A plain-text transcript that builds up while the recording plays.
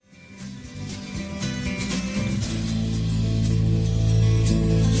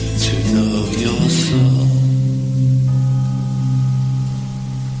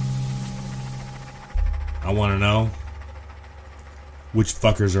know which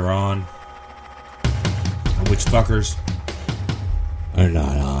fuckers are on and which fuckers are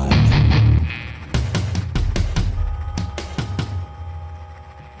not on.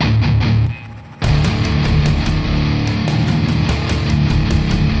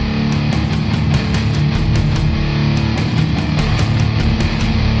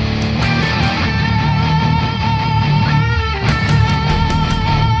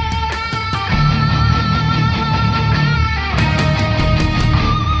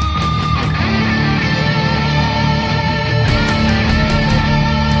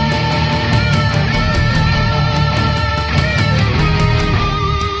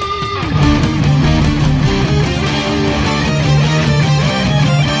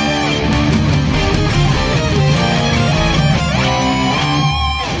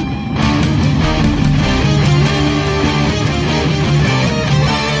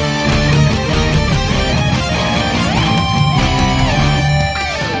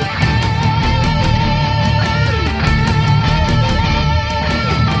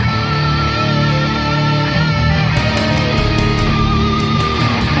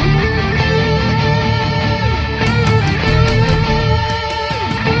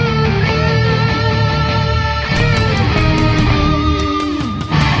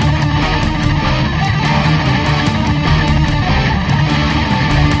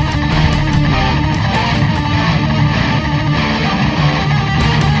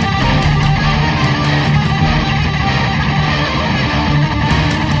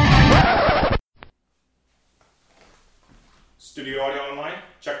 Studio audio online.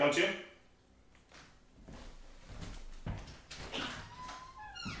 Check 1, 2.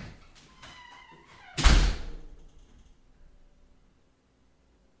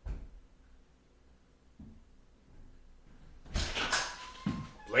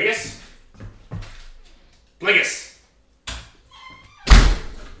 Bligus? Bligus?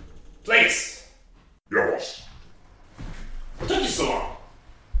 Bligus? Yes. What took you so long?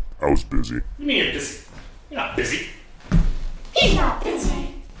 I was busy. What do you mean you're busy? You're not busy. He's not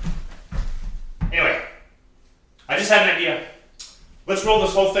busy. Anyway, I just had an idea. Let's roll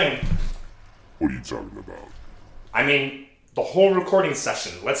this whole thing. What are you talking about? I mean, the whole recording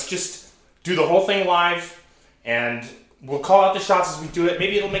session. Let's just do the whole thing live, and we'll call out the shots as we do it.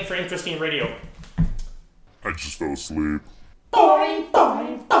 Maybe it'll make for interesting radio. I just fell asleep. Boring,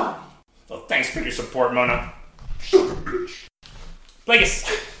 boring, boring. Well, thanks for your support, Mona. Shut the bitch.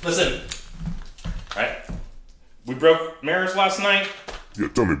 Plagueis, listen. Alright? We broke mirrors last night. Yeah,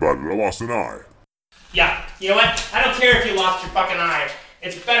 tell me about it. I lost an eye. Yeah, you know what? I don't care if you lost your fucking eye.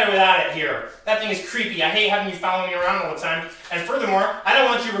 It's better without it here. That thing is creepy. I hate having you follow me around all the time. And furthermore, I don't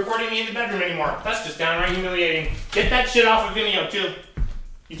want you recording me in the bedroom anymore. That's just downright humiliating. Get that shit off of Vimeo, too.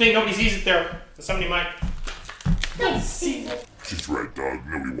 You think nobody sees it there, but somebody might. Nobody sees it. She's right, dog.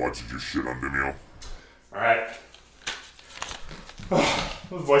 Nobody watches your shit on Vimeo. Alright.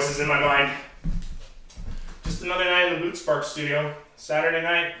 Those voices in my mind. Just another night in the bootspark studio. Saturday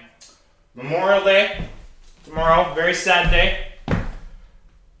night. Memorial Day. Tomorrow. Very sad day.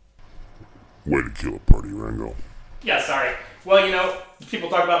 Way to kill a party, Rango. Yeah, sorry. Well, you know, people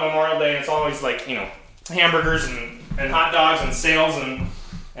talk about Memorial Day and it's always like, you know, hamburgers and hot dogs and sales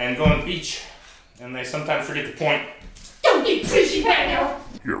and going to the beach. And they sometimes forget the point. Don't be preachy, Rango.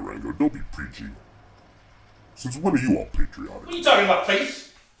 Yeah, Rango, don't be preachy. Since when are you all patriotic? What are you talking about,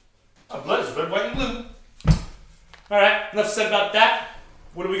 please? My blood is red, white, and blue. Alright, enough said about that.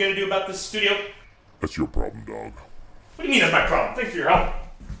 What are we going to do about this studio? That's your problem, dog. What do you mean that's my problem? Thanks for your help.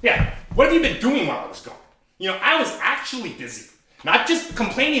 Yeah, what have you been doing while I was gone? You know, I was actually busy. Not just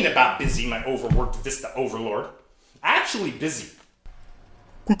complaining about busy, my overworked Vista overlord. Actually busy.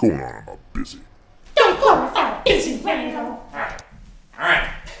 Quit going on about busy. Don't glorify busy, Rango. Alright.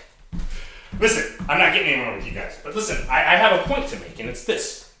 Listen, I'm not getting anywhere with you guys, but listen, I have a point to make, and it's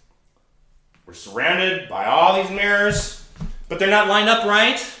this. We're surrounded by all these mirrors, but they're not lined up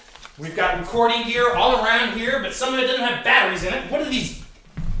right. We've got recording gear all around here, but some of it doesn't have batteries in it. What are these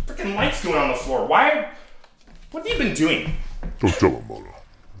freaking lights doing on the floor? What have you been doing? Don't tell him, Mona.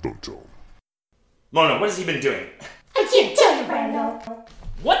 Don't tell him. Mona, what has he been doing? I can't tell you, Rango.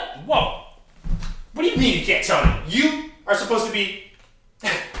 What? Whoa. What do you mean you can't tell me? You are supposed to be...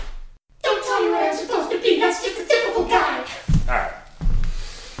 Don't tell me what I'm supposed to be. That's just a typical guy. Alright.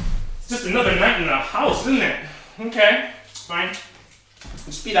 It's just another night in the house, isn't it? Okay, fine.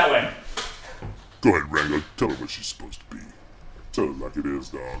 Just be that way. Go ahead, Rango. Tell her what she's supposed to be. Tell her like it is,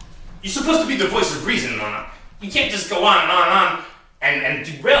 dog. You're supposed to be the voice of reason, Mona. You can't just go on and on and on and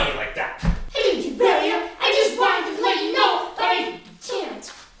derail me like that. I didn't derail you. I just wanted to let you know, but I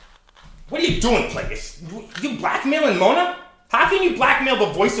can't. What are you doing, Plagueis? You blackmailing Mona? How can you blackmail the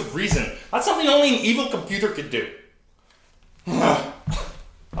voice of reason? That's something only an evil computer could do. How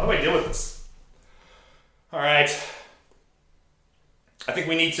do I deal with this? Alright. I think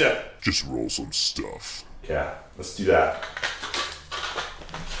we need to... Just roll some stuff. Yeah, let's do that.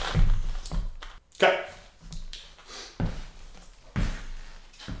 Okay.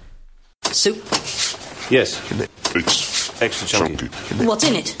 Soup. Yes. It's Extra chunky. What's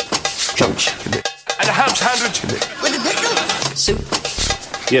in it? Chunks. And a ham sandwich. With a pickle. Soup.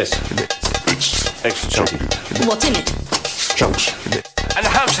 Yes. It's Extra chunky. What's in it? Chunks. And a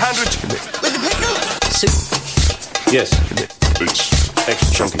ham sandwich. With a pickle. Soup. Yes. It's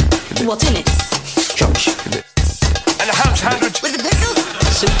Extra chunky. What's in it? Chunks. And a ham sandwich. With a pickle.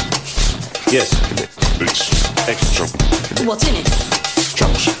 Soup. Yes. it's Extra chunky. What's in it?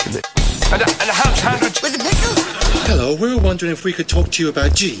 Chunks. And a ham sandwich. With a pickle. Hello, we were wondering if we could talk to you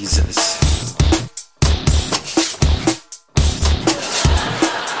about Jesus.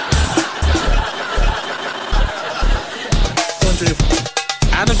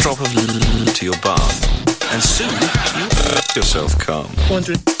 Add a drop of to your bath, and soon you'll make yourself calm.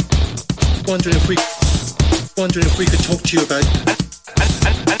 Wondering if we could talk to you about.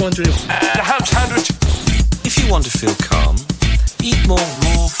 Wondering if. And a ham sandwich. If you want to feel calm, eat more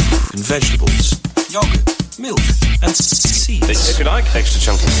raw fruit and vegetables, yogurt, milk, and seeds. If you like, extra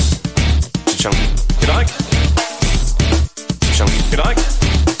chunky. Extra chunky. If you like. Extra chunky. If you like.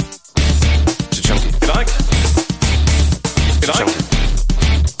 Extra chunky. If you like. If you like.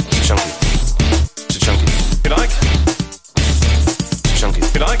 Extra chunky. Extra chunky. If you like. Extra chunky.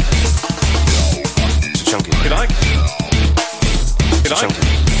 If you like. Extra chunky. If you like. If you like.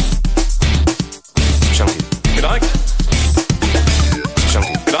 Extra chunky. If you like.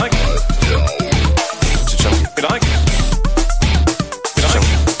 Chunky, if you like. It's a chunky, if you like. It's a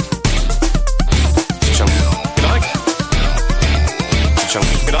chunky. It's a chunky, if you like. It's a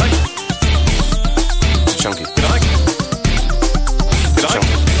chunky, if you like. It's a chunky, if you like. It's a chunky.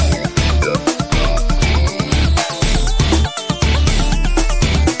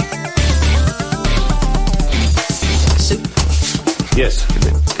 Soup. Yes.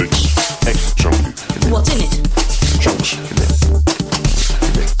 it's Extra chunky. What's in it? Chunks.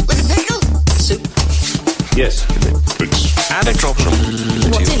 With a pickle. Soup. Yes. it's Add a drop of to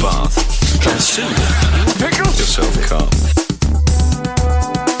What's in your it? bath, and soon you'll make yourself calm.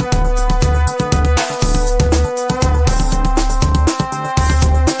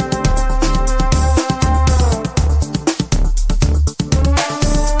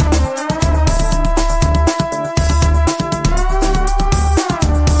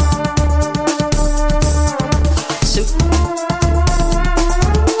 Soup.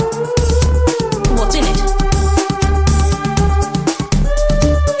 What's in it? Soup.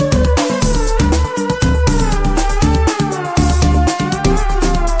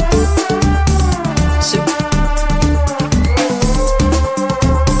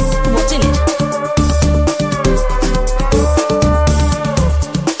 What's in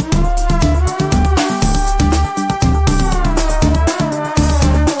it?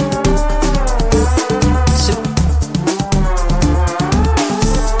 Soup.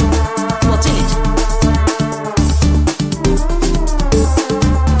 What's in it?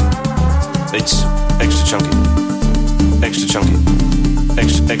 It's extra chunky. Extra chunky.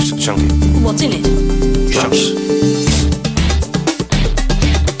 Extra chunky. What's in it? Chunks.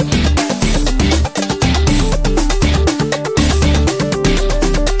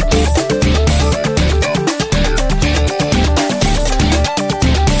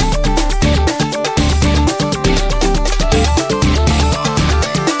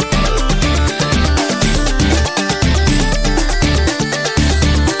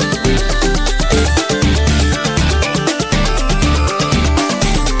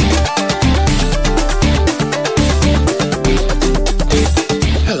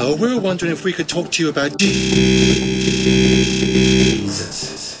 Hello, we were wondering if we could talk to you about Jesus.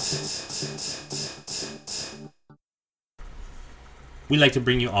 We like to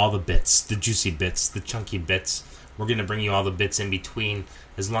bring you all the bits, the juicy bits, the chunky bits. We're going to bring you all the bits in between,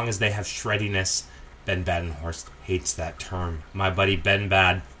 as long as they have shreddiness. Ben Badenhorst hates that term. My buddy Ben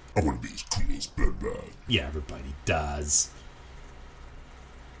Bad. I want to be as cool as Ben Bad. Yeah, everybody does.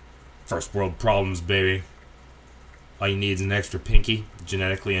 First world problems, baby. All you need is an extra pinky,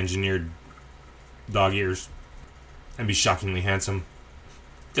 genetically engineered dog ears, and be shockingly handsome.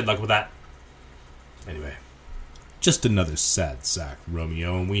 Good luck with that. Anyway, just another sad sack,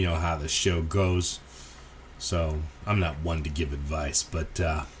 Romeo, and we know how the show goes. So, I'm not one to give advice, but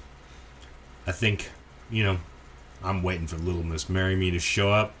I think, I'm waiting for Little Miss Marry Me to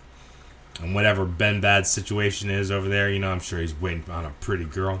show up. And whatever Ben Bad's situation is over there, I'm sure he's waiting on a pretty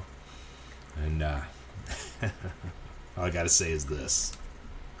girl. And all I gotta say is this.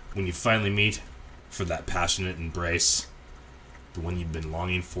 When you finally meet for that passionate embrace, the one you've been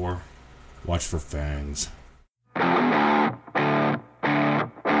longing for, watch for fangs.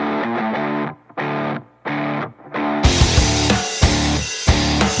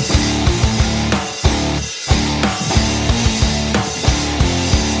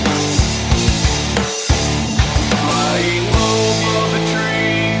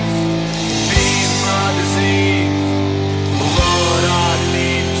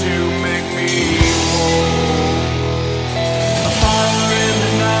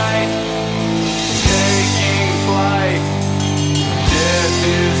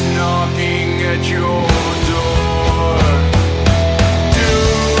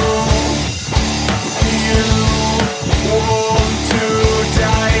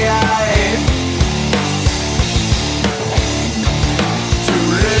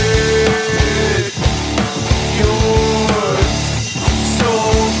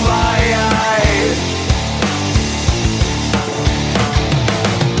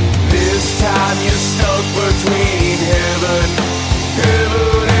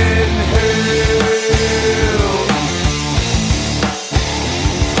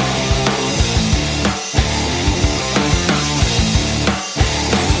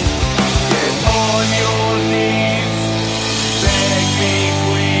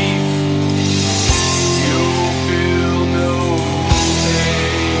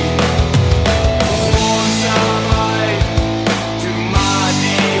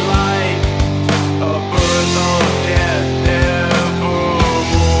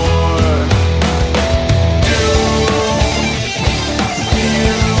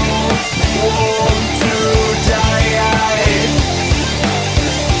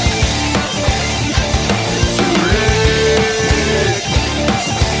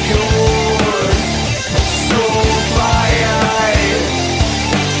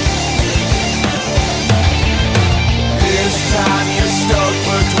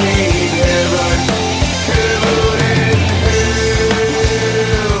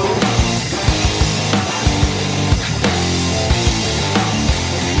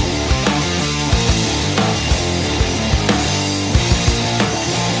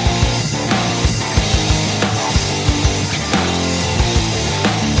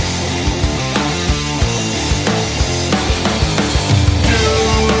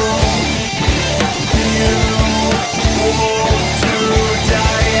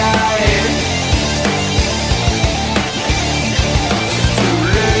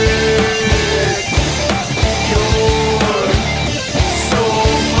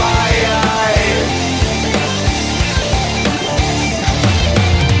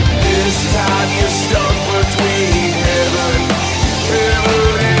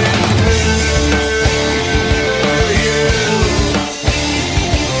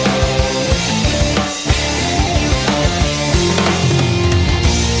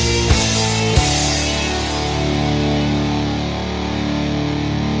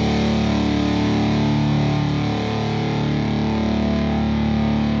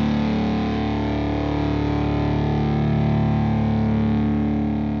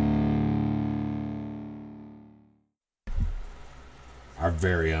 Our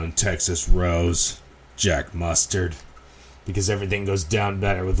very own Texas Rose, Jack Mustard. Because everything goes down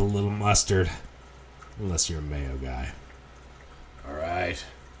better with a little mustard. Unless you're a mayo guy. Alright.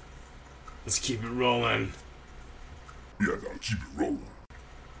 Let's keep it rolling. Yeah, now keep it rolling.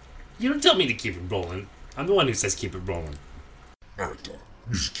 You don't tell me to keep it rolling. I'm the one who says keep it rolling. Alright, Doc.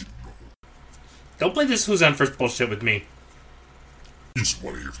 You just keep it rolling. Don't play this who's on first bullshit with me. You just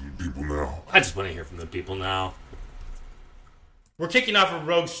want to hear from the people now. I just want to hear from the people now. We're kicking off a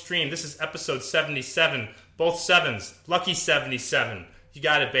rogue stream. This is episode 77. Both sevens. Lucky 77. You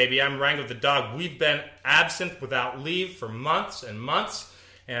got it, baby. I'm Rango the dog. We've been absent without leave for months and months.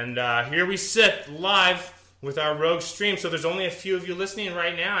 And here we sit live with our rogue stream. So there's only a few of you listening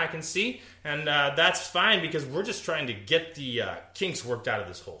right now, I can see. And that's fine because we're just trying to get the kinks worked out of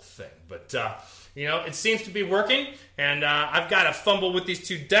this whole thing. But, you know, it seems to be working. And I've got to fumble with these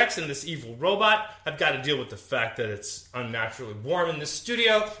two decks and this evil robot. I've got to deal with the fact that it's unnaturally warm in this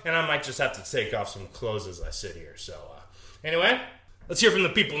studio. And I might just have to take off some clothes as I sit here. So, anyway, let's hear from the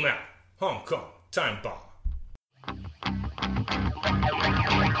people now. Hong Kong, time bomb.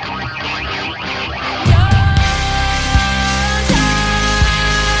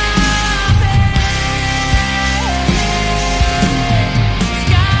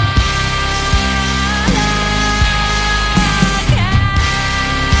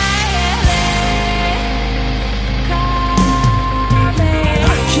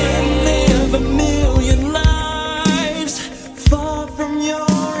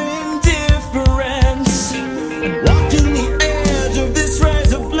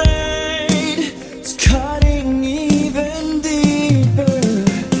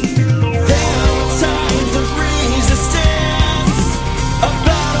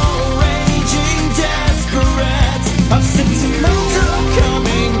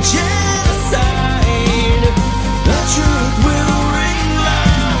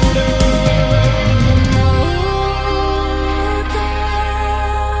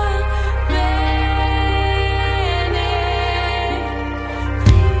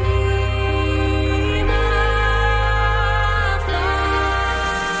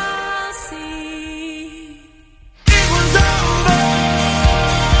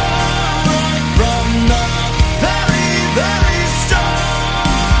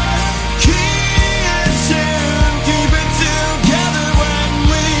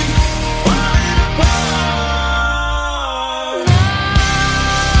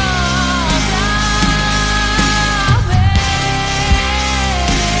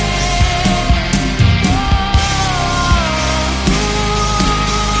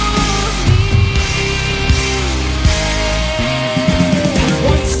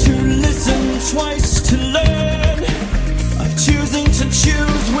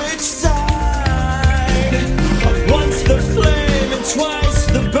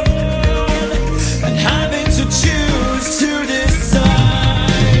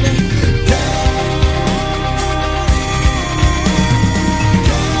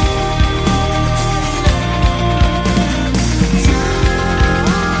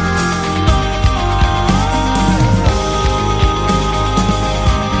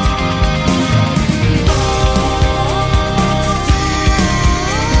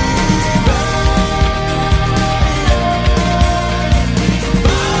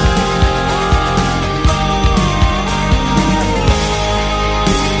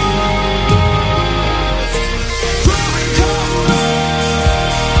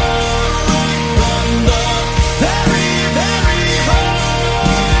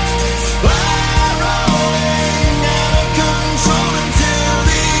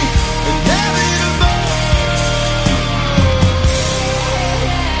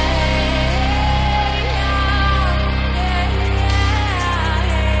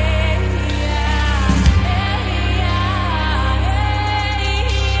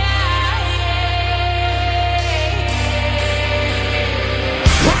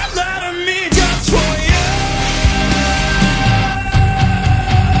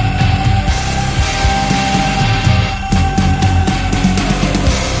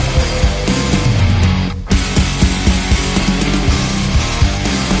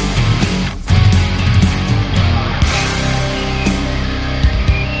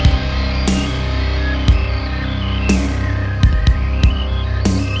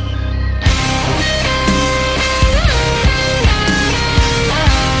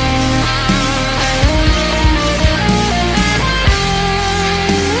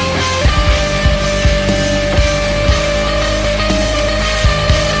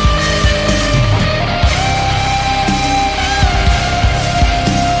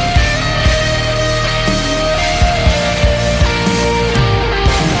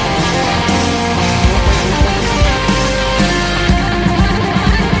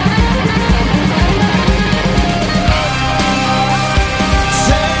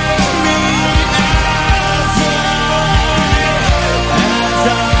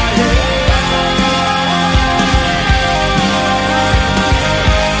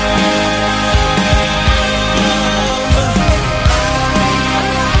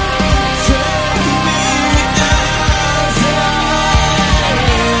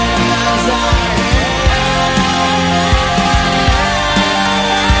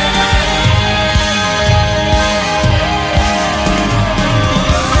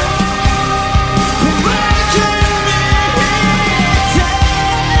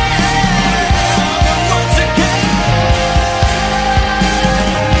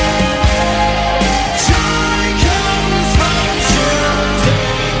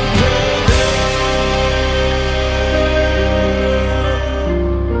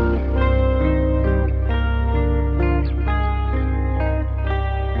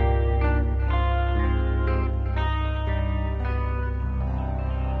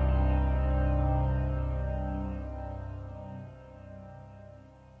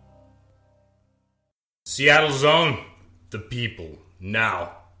 Seattle's own The People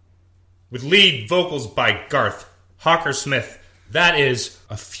Now, with lead vocals by Garth Hockersmith. That is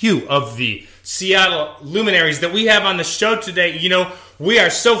a few of the Seattle luminaries that we have on the show today. You know, we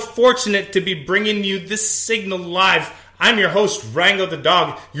are so fortunate to be bringing you this signal live. I'm your host, Rango the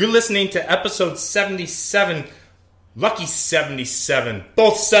Dog. You're listening to episode 77, Lucky 77.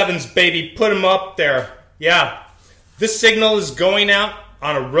 Both sevens, baby. Put them up there. Yeah. This signal is going out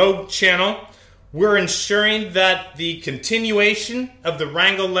on a rogue channel. We're ensuring that the continuation of the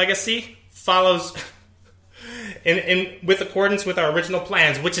Rango legacy follows with accordance with our original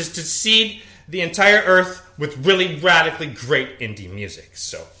plans, which is to seed the entire earth with really radically great indie music.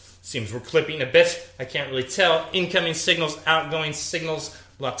 So, seems we're clipping a bit. I can't really tell. Incoming signals, outgoing signals,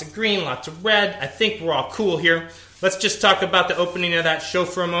 lots of green, lots of red. I think we're all cool here. Let's just talk about the opening of that show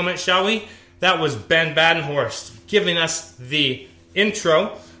for a moment, shall we? That was Ben Badenhorst giving us the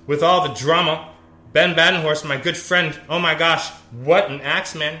intro with all the drama. Ben Badenhorst, my good friend. Oh my gosh, what an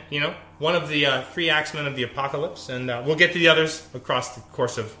axeman, you know? One of the three axemen of the apocalypse, and we'll get to the others across the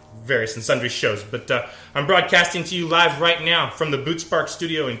course of various and sundry shows. But I'm broadcasting to you live right now from the bootspark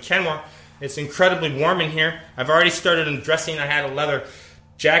studio in Kenmore. It's incredibly warm in here. I've already started undressing. I had a leather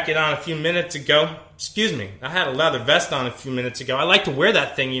jacket on a few minutes ago. Excuse me, I had a leather vest on a few minutes ago. I like to wear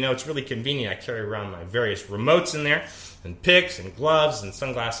that thing, you know, it's really convenient. I carry around my various remotes in there, and picks, and gloves, and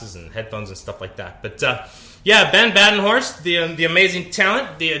sunglasses, and headphones, and stuff like that. But, yeah, Ben Badenhorst, the amazing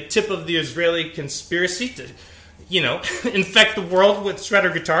talent, the tip of the Israeli conspiracy to, you know, infect the world with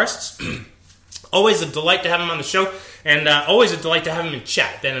shredder guitarists. Always a delight to have him on the show, and always a delight to have him in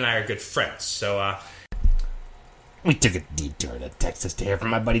chat. Ben and I are good friends, so, we took a detour to Texas to hear from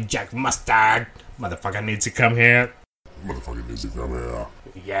my buddy Jack Mustard. Motherfucker needs to come here. Motherfucker needs to come here.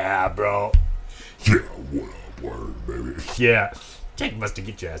 Yeah, bro. Yeah, what up, word, baby? Yeah. Jack Mustard,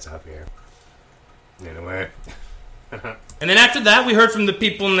 get your ass up here. Anyway. And then after that, we heard from the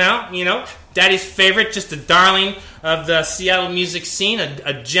people now, you know, Daddy's favorite, just a darling of the Seattle music scene,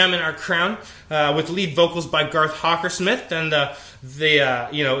 a gem in our crown, with lead vocals by Garth Hockersmith, and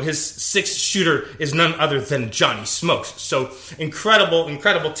you know, his sixth shooter is none other than Johnny Smokes. So incredible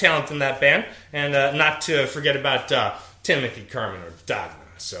talent in that band, and not to forget about Timothy Carmen or Dogma.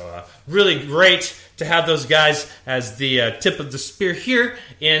 So really great to have those guys as the tip of the spear here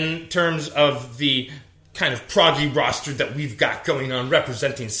in terms of the kind of proggy roster that we've got going on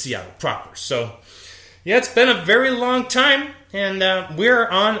representing Seattle proper. So, yeah, it's been a very long time, and we're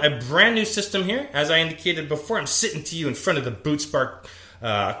on a brand new system here. As I indicated before, I'm sitting to you in front of the bootspark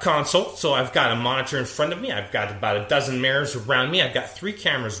console. So I've got a monitor in front of me. I've got about a dozen mirrors around me. I've got 3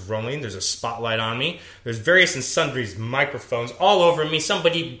 cameras rolling. There's a spotlight on me. There's various and sundry microphones all over me.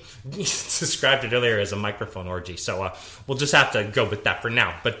 Somebody described it earlier as a microphone orgy. So we'll just have to go with that for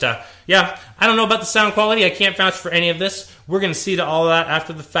now. But yeah, I don't know about the sound quality. I can't vouch for any of this. We're going to see to all of that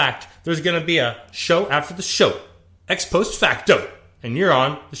after the fact. There's going to be a show after the show. Ex post facto. And you're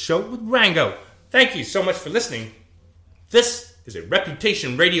on the show with Rango. Thank you so much for listening. This is a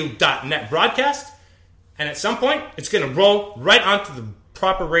reputationradio.net broadcast, and at some point, it's going to roll right onto the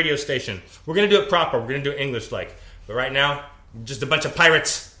proper radio station. We're going to do it proper. We're going to do it English-like. But right now, just a bunch of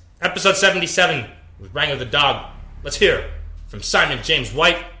pirates. Episode 77 with Rango the Dog. Let's hear from Simon James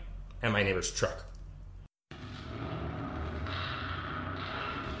White and My Neighbor's Truck.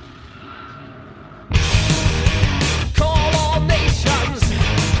 Call all nations.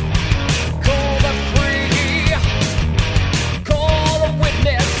 Call the free. Call a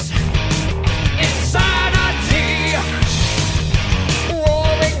witness. Insanity.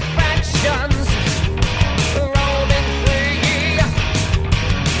 Warring factions. Roaming free.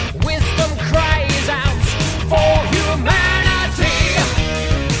 Wisdom cries out for humanity.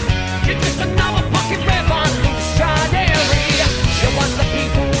 It's just another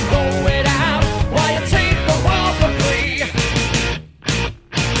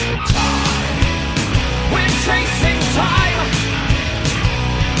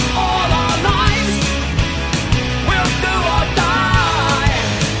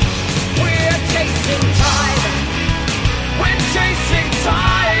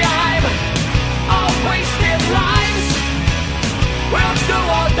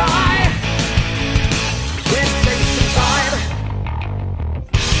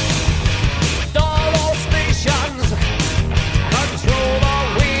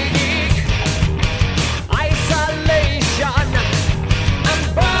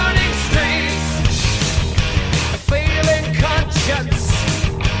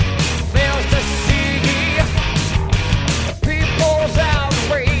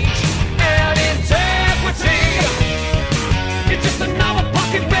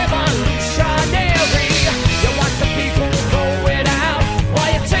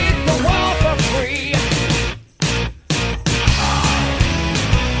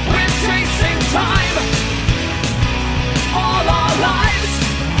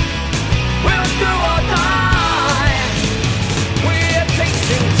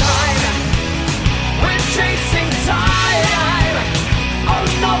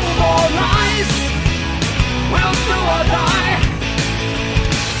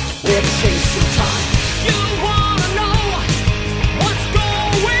we're chasing time. You wanna know what's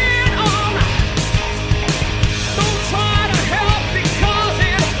going on? Don't try to help because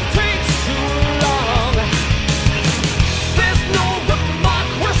it takes too long. There's no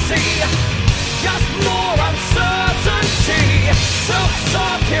democracy, just more uncertainty,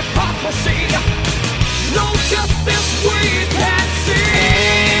 self-served hypocrisy, no justice we can see.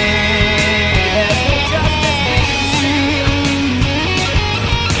 No justice we can see.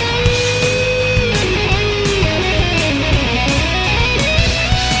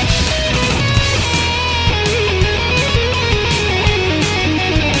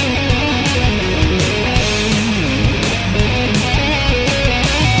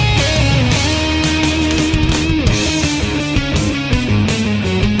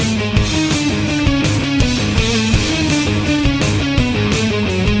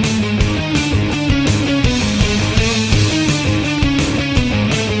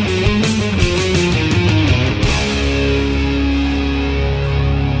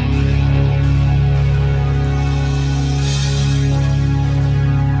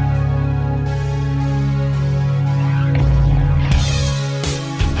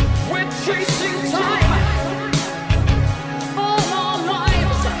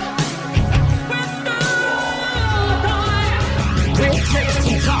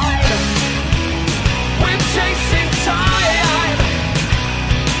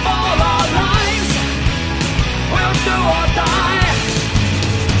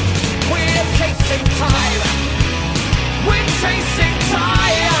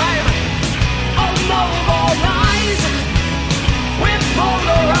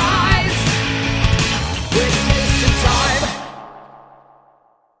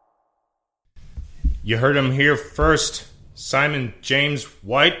 You heard him here first. Simon James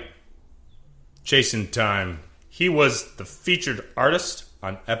White, Chasing Time. He was the featured artist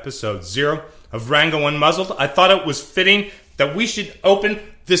on episode 0 of Rangounmuzzled. I thought it was fitting that we should open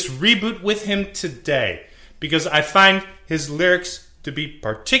this reboot with him today, because I find his lyrics to be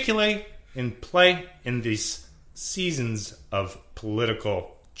particularly in play in these seasons of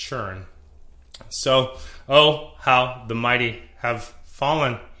political churn. So, oh, how the mighty have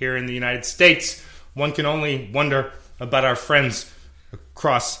fallen here in the United States. One can only wonder about our friends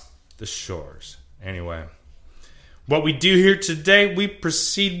across the shores. Anyway, what we do here today, we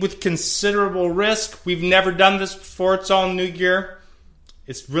proceed with considerable risk. We've never done this before. It's all new gear.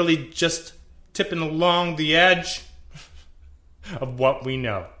 It's really just tipping along the edge of what we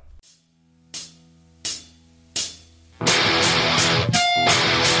know.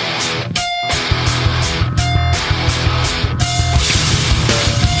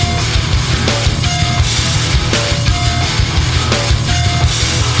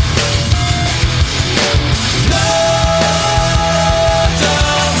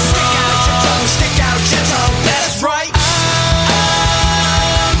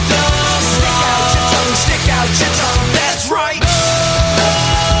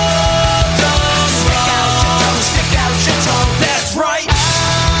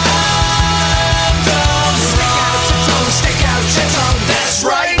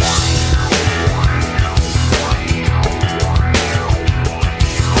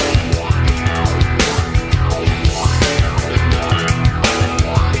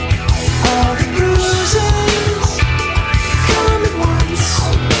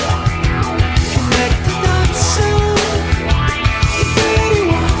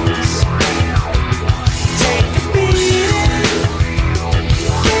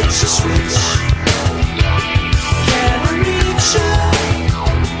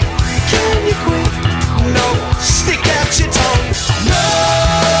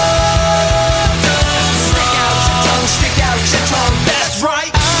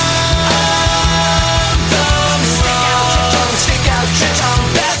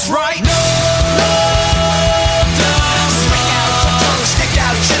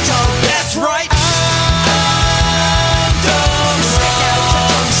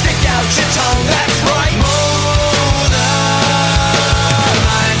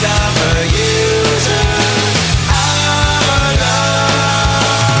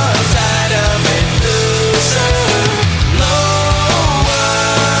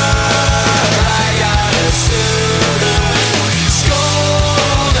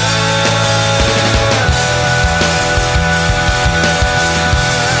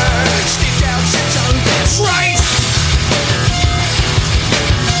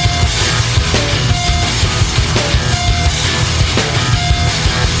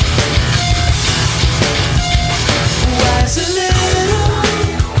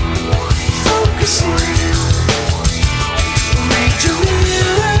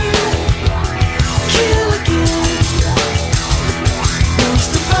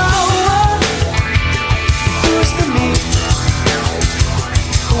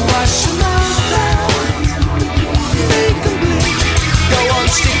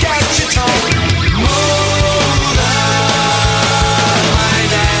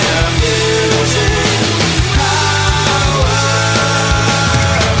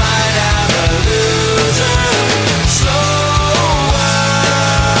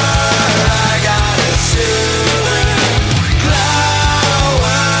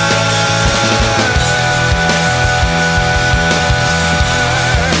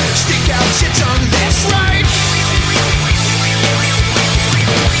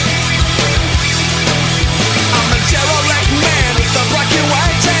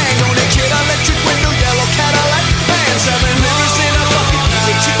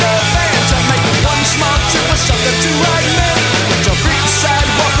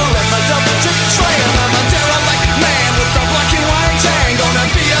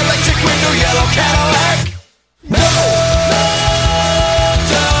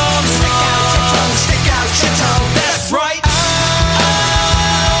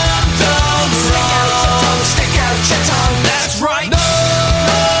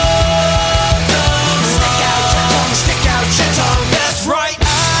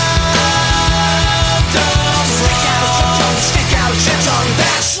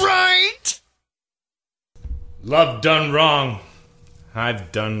 Love done wrong.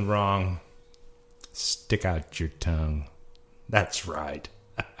 I've done wrong. Stick out your tongue. That's right.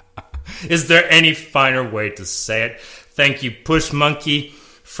 Is there any finer way to say it? Thank you, Pushmonkey,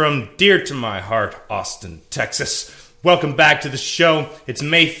 from dear to my heart, Austin, Texas. Welcome back to the show. It's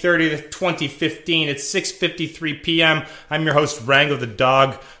May 30th, 2015. It's 6:53 p.m. I'm your host, Rango the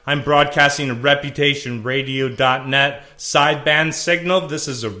Dog. I'm broadcasting at reputationradio.net sideband signal. This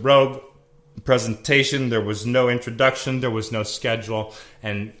is a rogue presentation. There was no introduction. There was no schedule.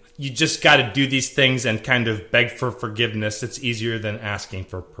 And you just got to do these things and kind of beg for forgiveness. It's easier than asking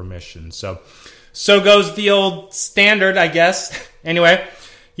for permission. So goes the old standard, I guess. Anyway,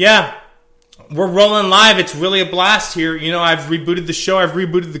 yeah. We're rolling live. It's really a blast here. You know, I've rebooted the show. I've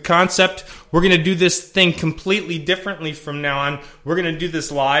rebooted the concept. We're going to do this thing completely differently from now on. We're going to do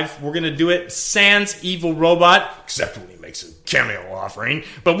this live. We're going to do it sans evil robot, except when he makes a cameo offering.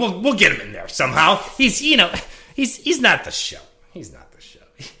 But we'll get him in there somehow. He's not the show. He's not the show.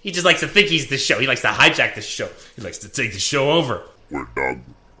 He just likes to think he's the show. He likes to hijack the show. He likes to take the show over. Word dog,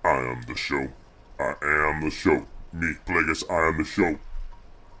 I am the show. I am the show. Me, Plagueis, I am the show.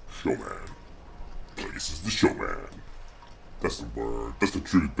 Showman. Plagueis is the showman. That's the word. That's the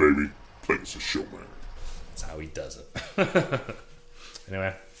truth, baby. Plagueis is showman. That's how he does it.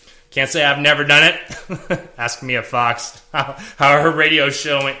 Anyway, can't say I've never done it. Ask Mia Fox how her radio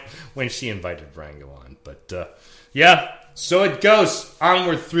show went when she invited Rango on. But yeah, so it goes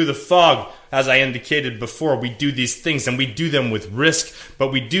onward through the fog. As I indicated before, we do these things and we do them with risk,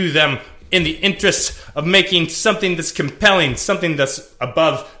 but we do them in the interest of making something that's compelling, something that's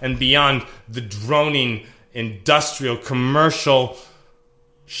above and beyond the droning, industrial, commercial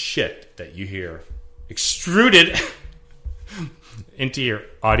shit that you hear extruded into your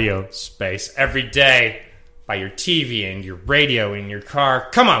audio space every day by your TV and your radio in your car.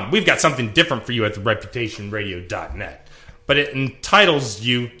 Come on, we've got something different for you at the reputationradio.net. But it entitles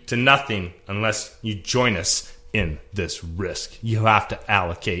you to nothing unless you join us in this risk. You have to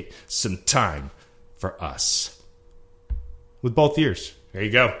allocate some time for us. With both ears. There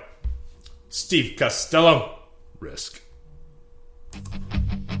you go. Steve Costello. Risk.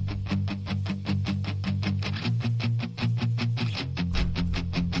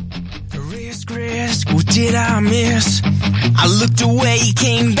 Risk, what did I miss? I looked away,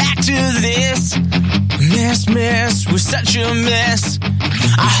 came back to this. Miss, we're such a mess.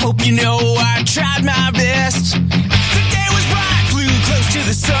 I hope you know I tried my best. The day was bright, flew close to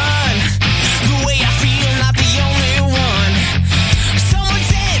the sun. The way I feel, not the only one. Someone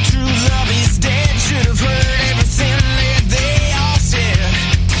said true love is dead. Should have heard everything that they all said.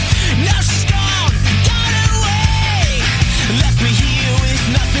 Now she's gone away. Left me here with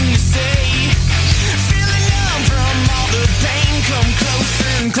nothing to say. Feeling numb from all the pain. Come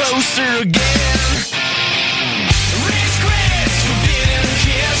closer and closer again.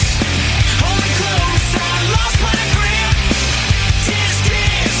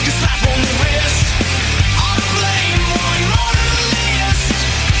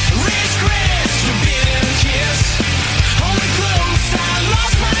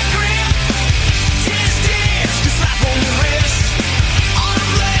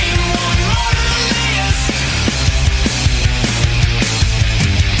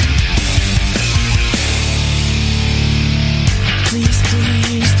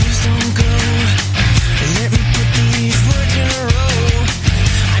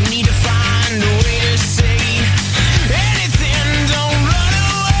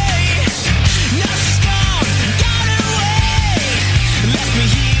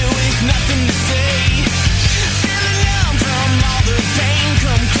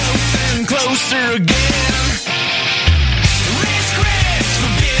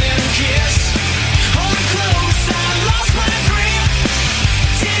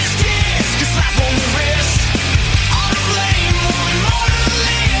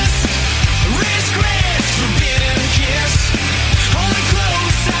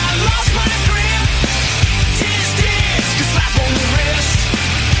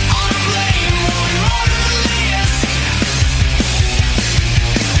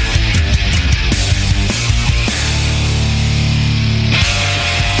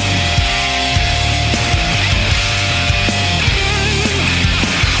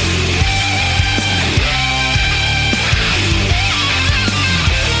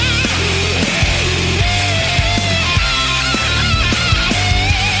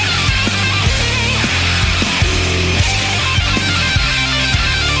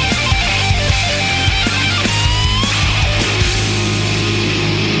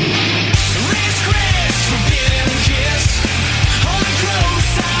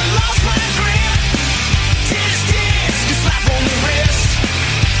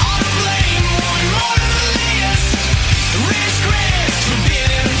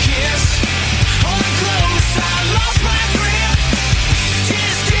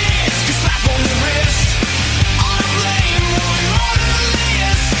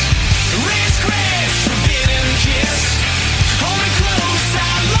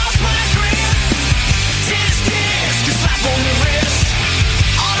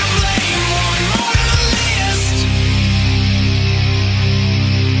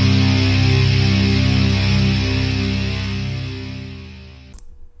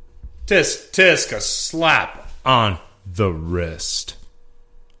 Tisk, tisk, a slap on the wrist.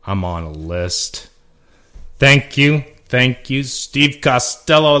 I'm on a list. Thank you, Steve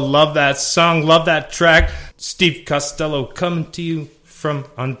Costello. Love that song, love that track. Steve Costello coming to you from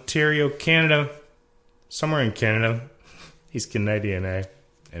Ontario, Canada. Somewhere in Canada. He's Canadian, eh?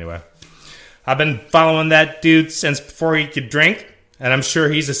 Anyway, I've been following that dude since before he could drink, and I'm sure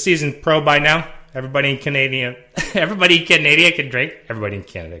he's a seasoned pro by now. Everybody in Canada can drink. Everybody in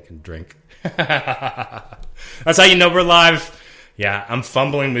Canada can drink. That's how you know we're live. Yeah, I'm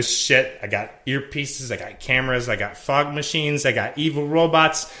fumbling with shit. I got earpieces, I got cameras, I got fog machines, I got evil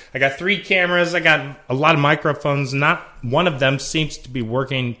robots, I got 3 cameras, I got a lot of microphones. Not one of them seems to be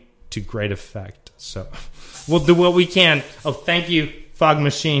working to great effect. So we'll do what we can. Oh, thank you, fog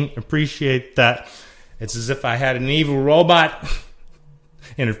machine. Appreciate that. It's as if I had an evil robot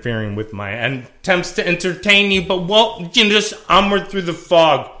interfering with my attempts to entertain you, but well, you just onward through the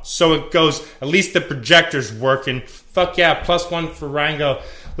fog. So it goes. At least the projector's working. Fuck yeah, +1 for Rango.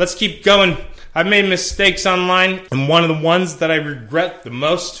 Let's keep going. I've made mistakes online, and one of the ones that I regret the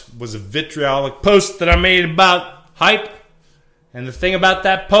most was a vitriolic post that I made about hype. And the thing about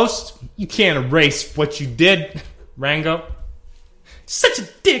that post, you can't erase what you did, Rango. Such a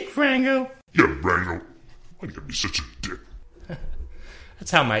dick, Rango. Yeah, Rango. Why do you be such a dick? That's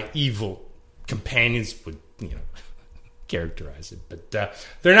how my evil companions would, characterize it. But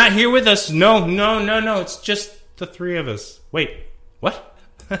they're not here with us. No. It's just the 3 of us. Wait, what?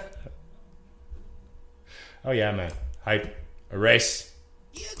 Oh, yeah, man. Hype. Erase.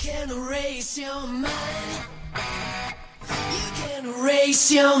 You can erase your mind. You can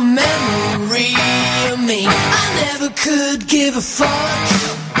erase your memory of me. I never could give a fuck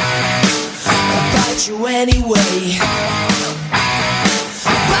about you anyway.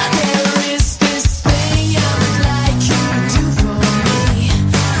 But there is this thing I would like you to do for me.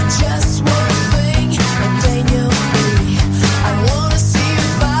 Just one thing, and then you'll be. I wanna see you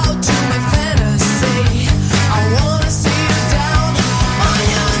bow to my fantasy. I wanna see you down on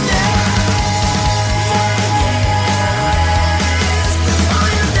your knees. On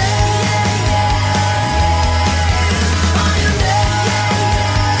your knees. On your knees.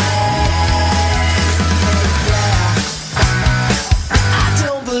 I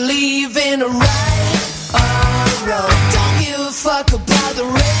don't believe in a right or wrong. Don't give a fuck about the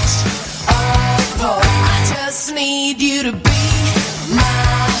rich or poor. I just need you to be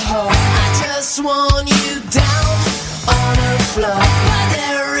my hoe. I just want you down on the floor. But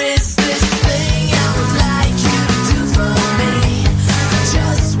there is this thing I would like you to do for me.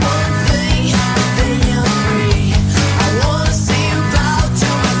 Just one thing, then you're free. I wanna see you bow to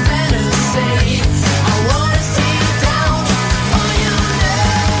my fantasy. I wanna see you down on your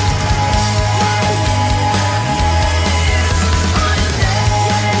knees. On your knees.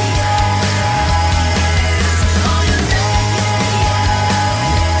 On your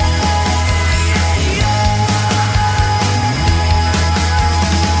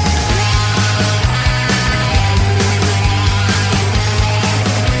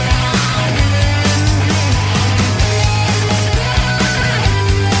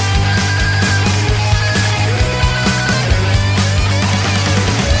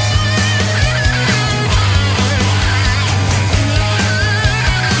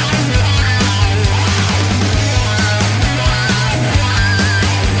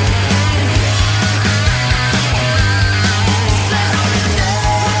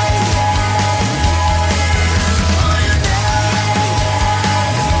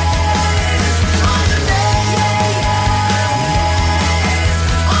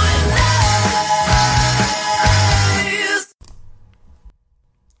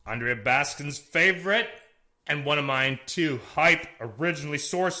Andrea Baskin's favorite, and one of mine too. Hype, originally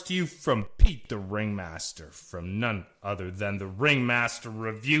sourced to you from Pete the Ringmaster, from none other than the Ringmaster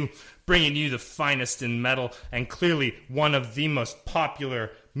Review, bringing you the finest in metal, and clearly one of the most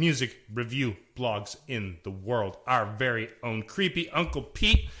popular music review blogs in the world. Our very own creepy Uncle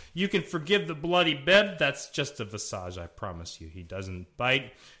Pete. You can forgive the bloody bib. That's just a visage, I promise you. He doesn't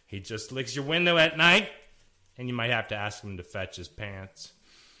bite. He just licks your window at night, and you might have to ask him to fetch his pants.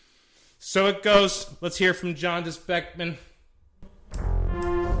 So it goes. Let's hear from Johndas Beckman.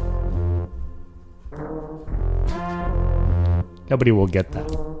 Nobody will get that.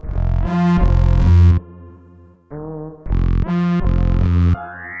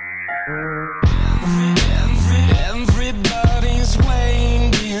 Everybody's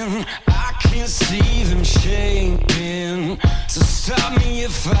waiting. I can see them shaking. So stop me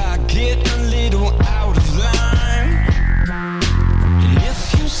if I get a little out of line. And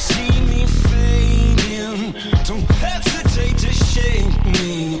if you see me fading, don't hesitate to shake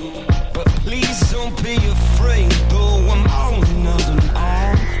me.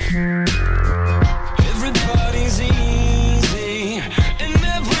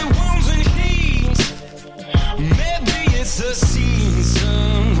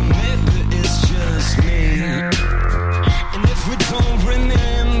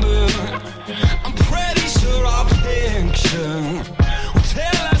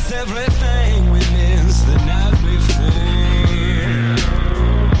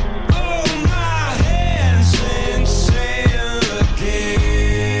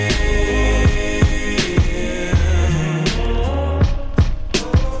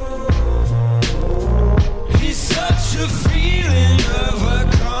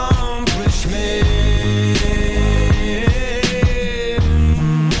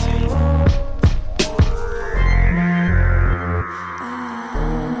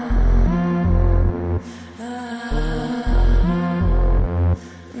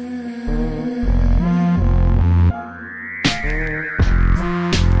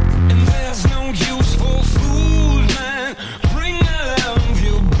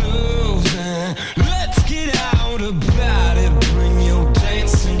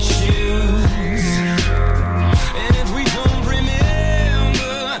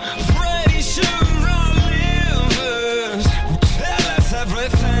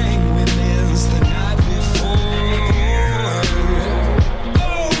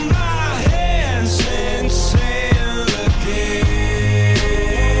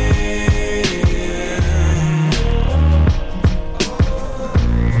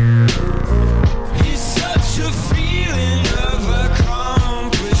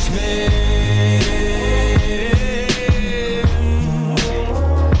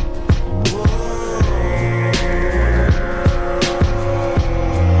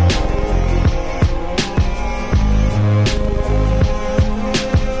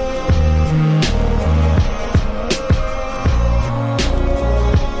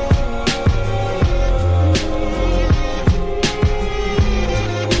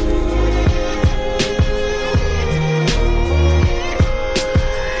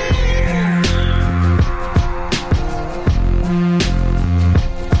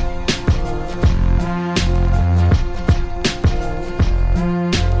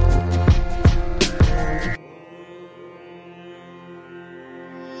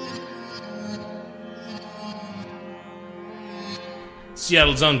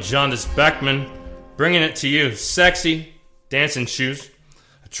 Seattle's own Johndus Beckman, bringing it to you, Sexy Dancing Shoes,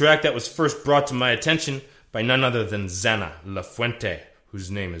 a track that was first brought to my attention by none other than Xana La Fuente,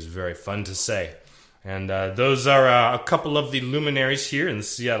 whose name is very fun to say. And those are a couple of the luminaries here in the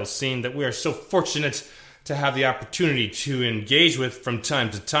Seattle scene that we are so fortunate to have the opportunity to engage with from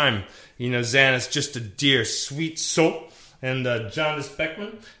time to time. You know, Xana's just a dear, sweet soul, and Johndus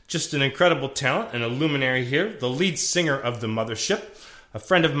Beckman, just an incredible talent and a luminary here, the lead singer of the Mothership, a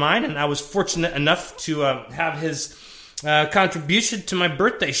friend of mine, and I was fortunate enough to have his contribution to my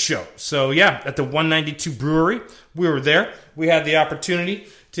birthday show. So yeah, at the 192 Brewery, we were there. We had the opportunity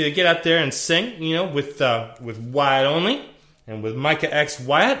to get out there and sing, you know, with Wyatt Olney and with Micah X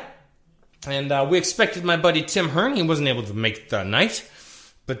Wyatt. And we expected my buddy Tim Hearn. He wasn't able to make the night.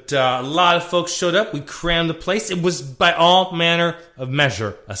 But a lot of folks showed up. We crammed the place. It was, by all manner of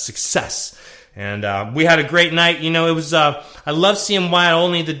measure, a success. And we had a great night. You know, it was, I love seeing Wyatt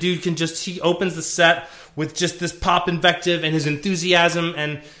Olney. The dude he opens the set with just this pop invective and his enthusiasm.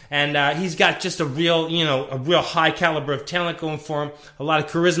 And he's got just a real high caliber of talent going for him. A lot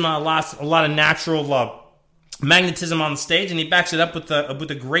of charisma, a lot of natural magnetism on the stage. And he backs it up with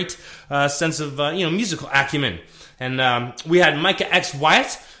a great sense of, musical acumen. And we had Micah X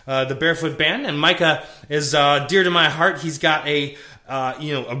Wyatt, the Barefoot band, and Micah is dear to my heart. He's got a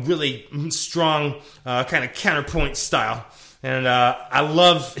really strong kind of counterpoint style, and I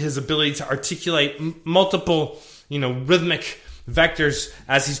love his ability to articulate multiple, rhythmic vectors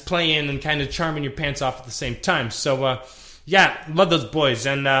as he's playing and kind of charming your pants off at the same time. So love those boys,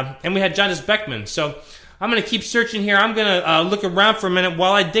 and we had Johndus Beckman. So I'm going to keep searching here. I'm going to look around for a minute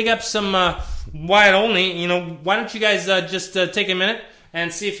while I dig up some Wyatt Olney. Why don't you guys just take a minute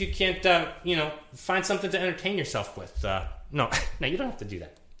and see if you can't, find something to entertain yourself with. No, you don't have to do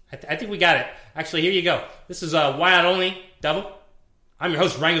that. I think we got it. Actually, here you go. This is Wyatt Olney, Devil. I'm your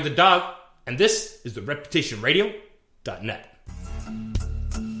host, Rango the Dog, and this is the ReputationRadio.net.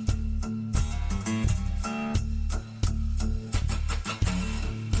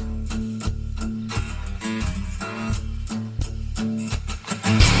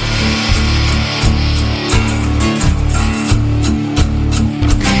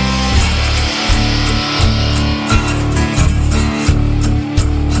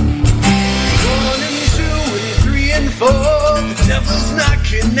 The devil's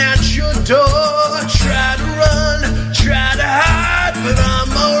knocking at your door. Try to run, try to hide, but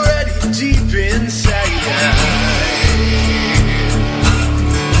I'm already deep inside.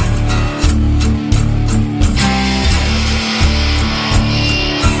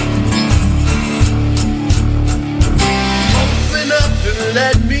 Open up and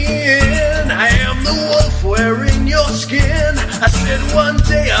let me in. I am the wolf wearing your skin. I said one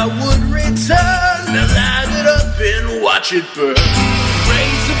day I would return. Now light it up and watch it burn.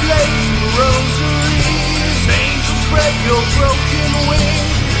 Raise the blaze and rosaries. Angels spread your broken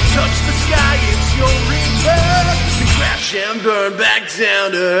wings. Touch the sky, it's your rebirth. To crash and burn back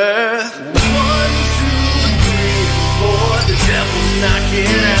down to earth. 1, 2, 3, 4. The devil's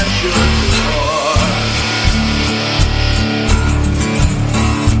knocking at your door.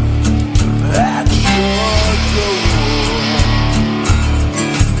 At your door.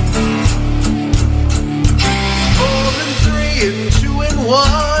 4 and 3 and 2 and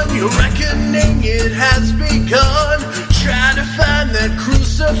 1. Your reckoning, it has begun. Try to find that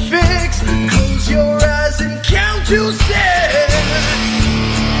crucifix. Close your eyes and count to 6.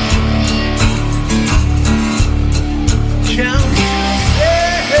 Count to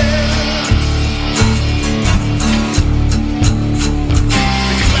 6.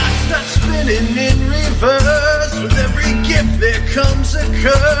 The clock's not spinning in reverse. With every gift there comes a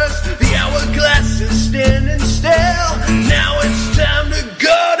curse. The hourglass is standing still. Now it's time to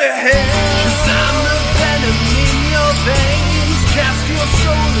go to hell. 'Cause I'm the venom in your veins. Cast your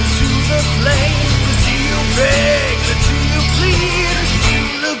soul into the flames. But do you beg, but do you plead? Do you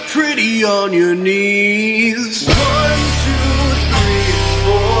look pretty on your knees? 1, 2, 3,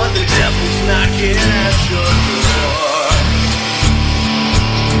 4. The devil's knocking at your door.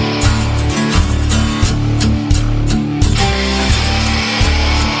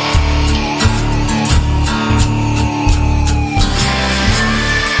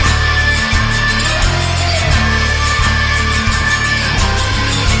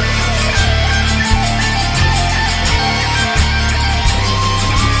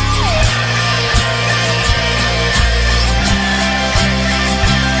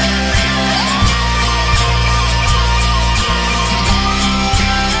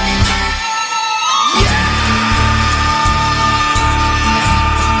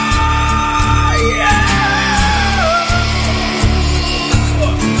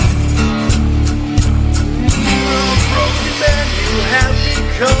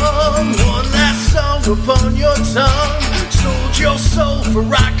 upon your tongue. Sold your soul for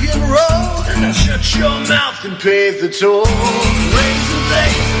rock and roll. Now shut your mouth and pay the toll. Raisin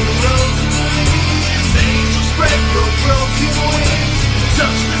blades and rosy leaves. Angels spread your broken wings.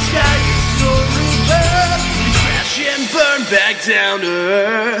 Touch the sky, your story birth. You crash and burn back down to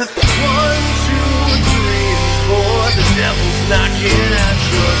earth. 1, 2, 3, and 4. The devil's knocking at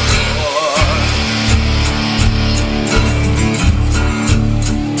your door.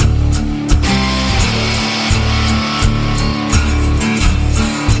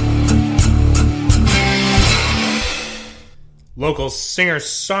 Local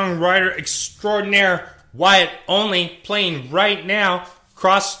singer-songwriter extraordinaire Wyatt Olney playing right now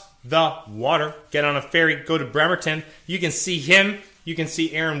across the water. Get on a ferry, go to Bremerton. You can see him. You can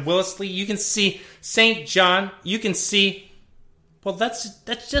see Aaron Willisley. You can see St. John. You can see... Well, that's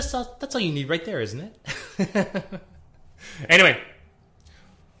all you need right there, isn't it? Anyway,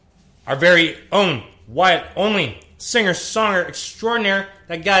 our very own Wyatt Olney, singer-songwriter extraordinaire.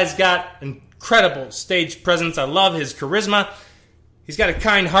 That guy's got incredible stage presence. I love his charisma. He's got a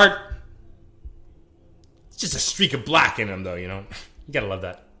kind heart. It's just a streak of black in him, though, you know. You gotta love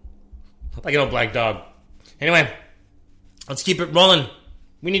that. Like an old black dog. Anyway, let's keep it rolling.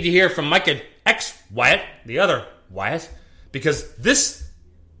 We need to hear from Micah X Wyatt, the other Wyatt, because this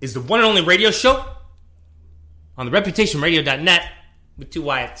is the one and only radio show on the reputationradio.net with two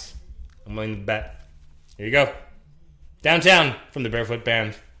Wyatts. I'm willing to bet. Here you go. Downtown from the Barefoot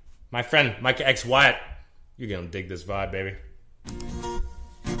Band. My friend Micah X Wyatt. You're gonna dig this vibe, baby.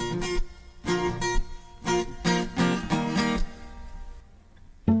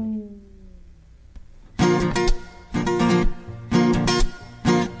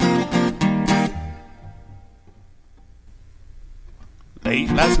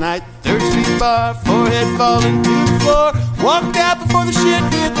 Late last night, 3rd Street bar, forehead falling to the floor. Walked out before the shit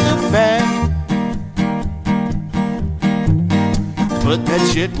hit the fan. But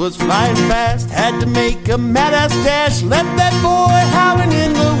that shit was flying fast. Had to make a mad-ass dash. Left that boy howling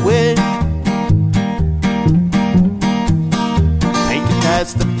in the wind. Make it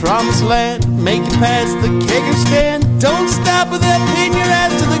past the promised land. Make it past the kegger stand. Don't stop with that pin your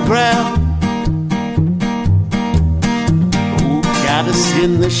ass to the ground. Oh, got us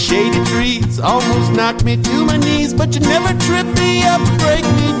in the shady trees. Almost knocked me to my knees. But you never trip me up, break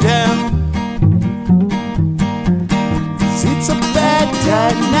me down. It's a bad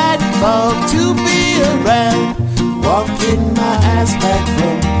time, nightfall to be around. Walking my ass back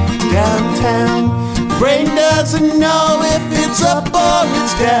from downtown. Brain doesn't know if it's up or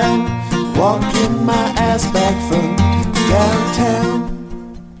it's down. Walking my ass back from downtown.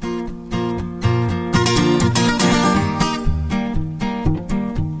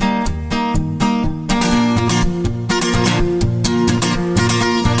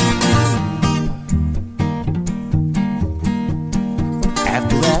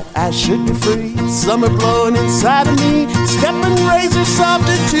 I should be free, summer blowing inside of me, stepping razor soft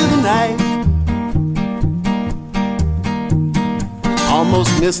into the night.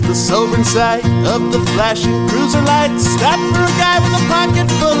 Almost missed the sobering sight of the flashing cruiser lights. Stopped for a guy with a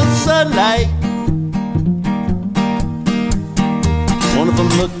pocket full of sunlight. One of them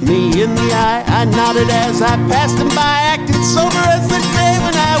looked me in the eye. I nodded as I passed him by, acting sober as the day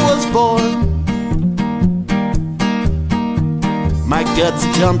when I was born. My guts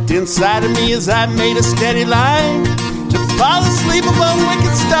jumped inside of me as I made a steady line to fall asleep among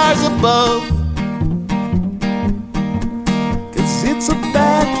wicked stars above. 'Cause it's a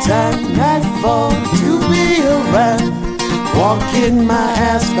bad time, nightfall to be around. Walking my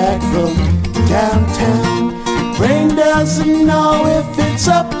ass back from downtown. Brain doesn't know if it's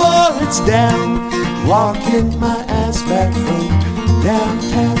up or it's down. Walking my ass back from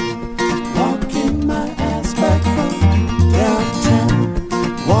downtown. Walking my ass back from downtown.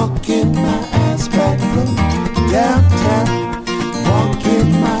 Walking my ass back from downtown.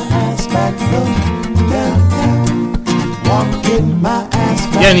 Walking my ass back from downtown. Walking my ass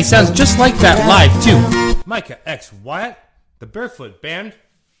back. Yeah, and he sounds just like that live too. Micah X Wyatt, the Barefoot Band,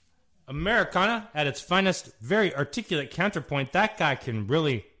 Americana at its finest, very articulate counterpoint. That guy can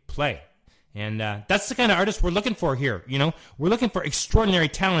really play. And that's the kind of artist we're looking for here, you know? We're looking for extraordinary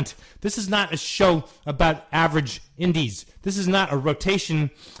talent. This is not a show about average indies. This is not a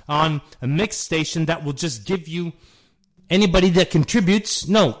rotation on a mix station that will just give you anybody that contributes.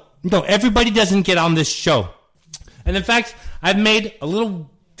 No, everybody doesn't get on this show. And in fact, I've made a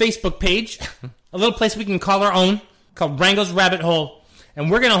little Facebook page, a little place we can call our own, called Rango's Rabbit Hole. And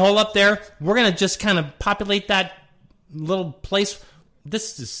we're going to hole up there. We're going to just kind of populate that little place.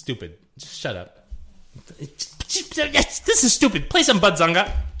 This is stupid. Just shut up. This is stupid. Play some Budd Zunga.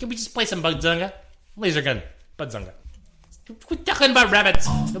 Can we just play some Budd Zunga? Laser gun. Budd Zunga. Quit talking about rabbits.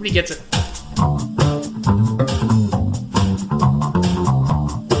 Nobody gets it.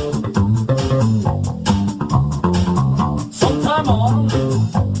 Sometime on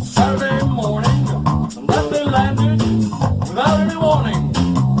Saturday morning, that they landed without any warning.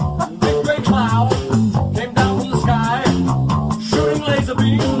 Big gray cloud came down from the sky, shooting laser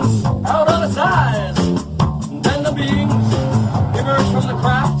beams out of its eyes. Then the beams emerged from the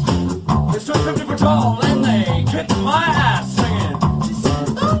craft. They stood 50 foot tall and they kicked my ass singing.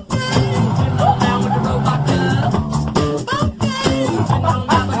 Get on down with the robot girl. Get on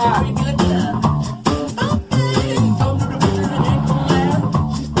down with your pretty good girl. Come to the future and ain't gonna last.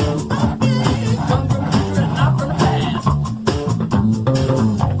 Come from the future and not from the past.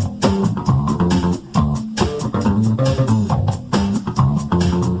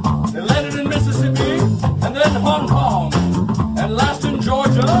 They landed in Mississippi and then Hong Kong and last in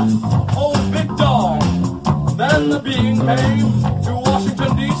Georgia. Then the being came to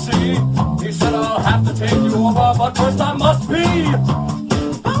Washington, D.C. He said, I'll have to take you over, but first I must pee.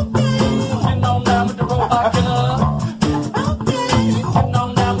 Getting on down with the robot killer. Getting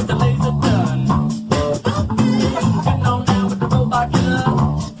on down with the laser gun. Getting on down with the robot killer.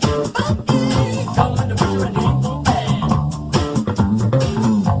 Come in the future and ain't no bad.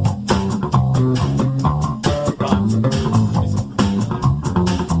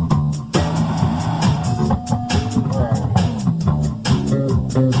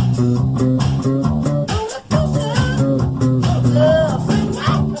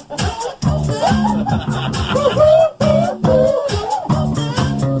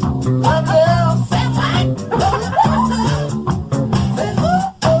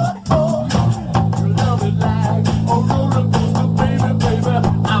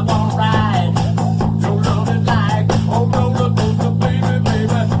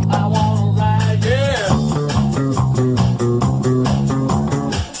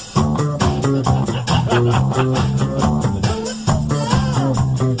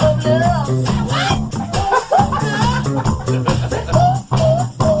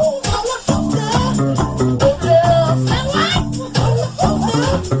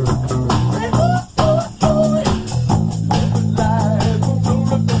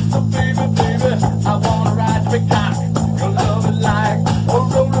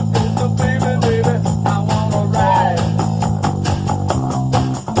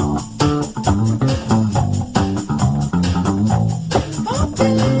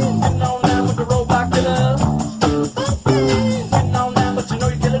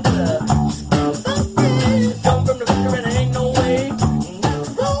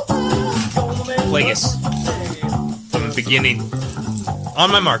 Beginning.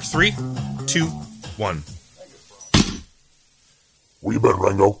 On my mark. 3, 2, 1. Where you been,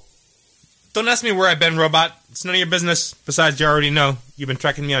 Rango? Don't ask me where I've been, robot. It's none of your business. Besides, you already know. You've been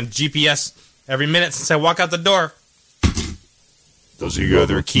tracking me on GPS every minute since I walk out the door. Those are your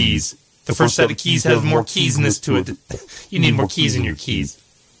other keys. The first set of keys has more keysness to it. You need more keys in your keys.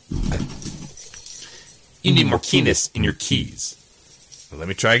 You need more keyness in your keys. Well, let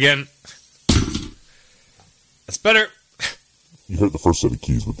me try again. That's better. You hit the first set of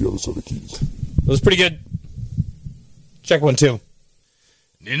keys with the other set of keys. That was pretty good. Check 1, 2.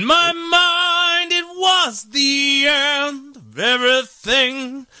 In my mind, it was the end of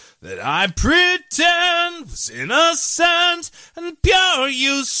everything that I pretend was innocent and pure.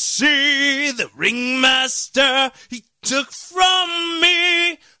 You see, the ringmaster, he took from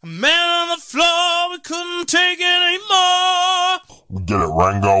me a man on the floor. We couldn't take it anymore. We get it,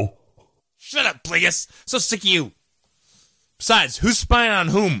 Rango. Shut up, Pligus. So sick of you. Besides, who's spying on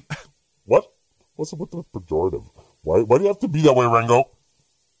whom? What? What's up with the pejorative? Why do you have to be that way, Rango?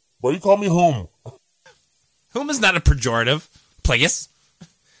 Why do you call me whom? Whom is not a pejorative, Pligus.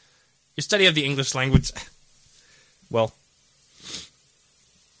 Your study of the English language, well,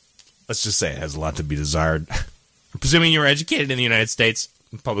 let's just say it has a lot to be desired. Presuming you're educated in the United States,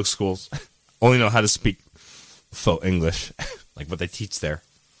 in public schools, only know how to speak faux English, like what they teach there.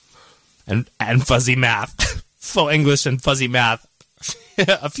 And fuzzy math. Faux English and fuzzy math.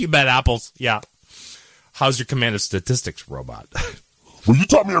 A few bad apples, yeah. How's your command of statistics, robot? Well, you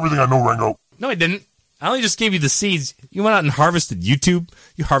taught me everything I know, Rango. No, I didn't. I only just gave you the seeds. You went out and harvested YouTube.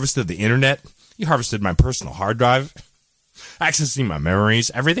 You harvested the internet. You harvested my personal hard drive. Accessing my memories.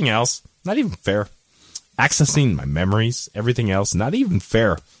 Everything else. Not even fair. Accessing my memories. Everything else. Not even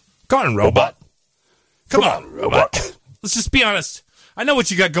fair. Come on, robot. Come on, robot. Let's just be honest. I know what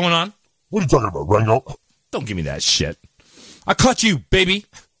you got going on. What are you talking about, Rango? Don't give me that shit. I caught you, baby.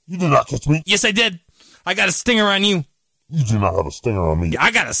 You did not catch me. Yes, I did. I got a stinger on you. You do not have a stinger on me.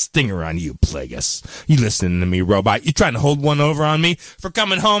 I got a stinger on you, Plagueis. You listening to me, robot? You trying to hold one over on me for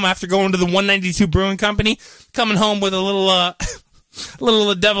coming home after going to the 192 Brewing Company? Coming home with a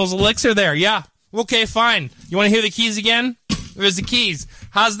little devil's elixir there, yeah. Okay, fine. You want to hear the keys again? There's the keys.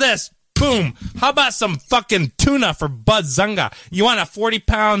 How's this? Boom. How about some fucking tuna for Budd Zunga? You want a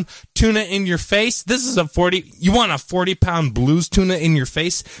 40-pound tuna in your face? This is you want a 40-pound blues tuna in your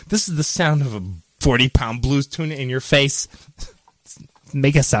face? This is the sound of a 40-pound blues tuna in your face.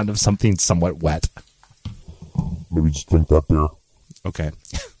 Make a sound of something somewhat wet. Maybe just drink that beer. Okay.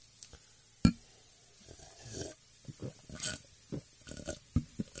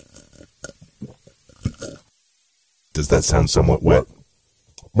 Does that sound somewhat wet?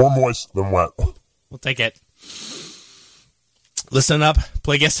 More moist than wet. We'll take it. Listen up,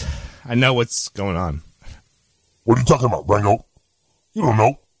 Plagueis. I know what's going on. What are you talking about, Rango? You don't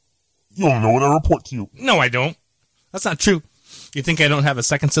know. You don't know what I report to you. No, I don't. That's not true. You think I don't have a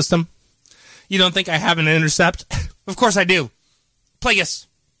second system? You don't think I have an intercept? Of course I do. Plagueis.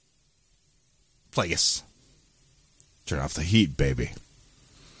 Plagueis. Turn off the heat, baby.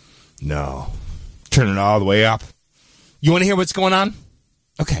 No. Turn it all the way up. You want to hear what's going on?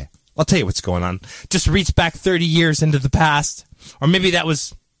 Okay, I'll tell you what's going on. Just reach back 30 years into the past. Or maybe that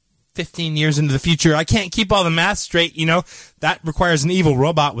was 15 years into the future. I can't keep all the math straight, you know. That requires an evil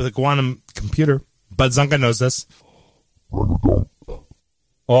robot with a quantum computer. Budd Zunga knows this.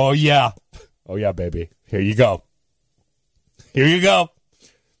 Oh, yeah. Oh, yeah, baby. Here you go. Here you go.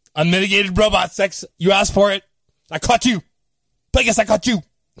 Unmitigated robot sex. You asked for it. I caught you. Plagueis, I caught you.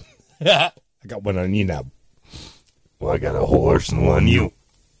 I got one on you now. Well, I got a whole arsenal on you.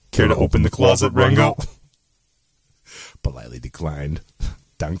 Care to open the closet, Rango? Politely declined.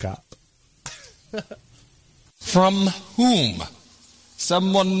 Danka. From whom?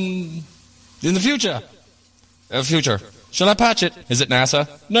 Someone in the future. Future. Shall I patch it? Is it NASA?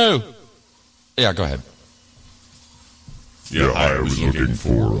 No. Yeah, go ahead. Yeah, I was looking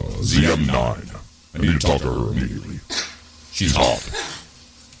for ZM9. I need to talk to her immediately. She's hot.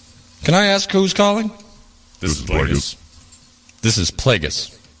 Can I ask who's calling? This is Plagueis. This is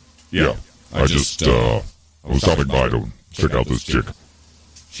Plagueis. Yeah, I was stopping by to check out this chick.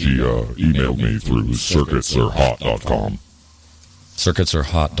 She emailed me through circuitsairehot.com.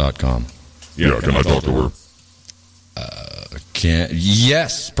 Circuitsairehot.com. Yeah, can I talk to her?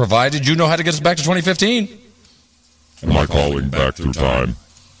 Yes, provided you know how to get us back to 2015. Am I calling back through time?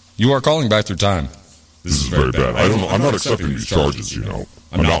 You are calling back through time. This is very bad. I'm not accepting these charges, you know.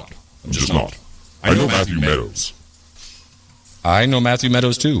 I'm not. I'm just not. I know Matthew Meadows. I know Matthew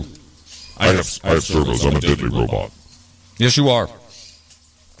Meadows, too. I have servos. I'm a deadly robot. Yes, you are.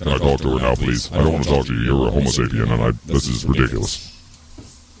 Can I talk to her now, please? I don't want to talk to you. You're a homo sapien, and this is ridiculous.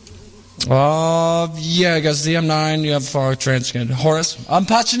 Yeah, I guess ZM9, you have far transcend. Horace, I'm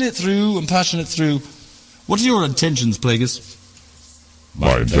patching it through. What are your intentions, Plagueis?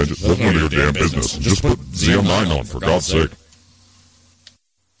 My intentions? That's none of your damn business. Just put ZM9 on, for God's sake.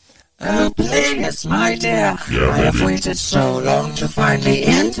 Oh, Plagueis, my dear. Yeah, I have waited so long to finally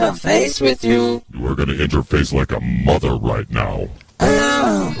interface with you. You are going to interface like a mother right now.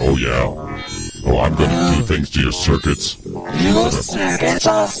 Oh, yeah. Oh, I'm going to do things to your circuits. Your circuits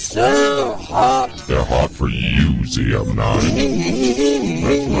are so hot. They're hot for you, ZM9.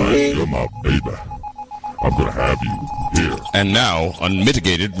 That's right, you're my baby. I'm going to have you here. And now,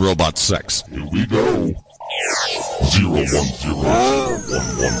 unmitigated robot sex. Here we go. 010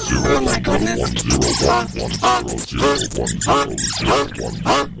 Oh my goodness. 1.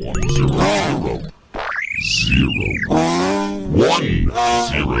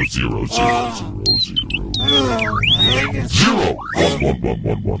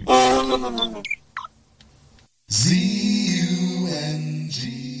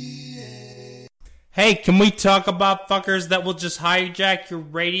 Hey, can we talk about fuckers that will just hijack your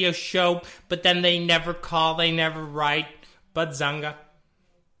radio show, but then they never call, they never write? Budd Zunga.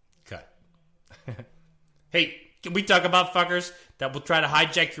 Cut. Hey, can we talk about fuckers that will try to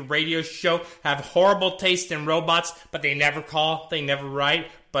hijack your radio show, have horrible taste in robots, but they never call, they never write?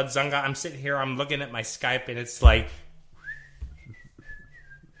 Budd Zunga, I'm sitting here, I'm looking at my Skype, and it's like...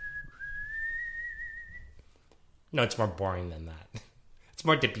 No, it's more boring than that. It's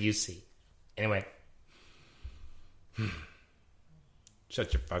more Debussy. Anyway.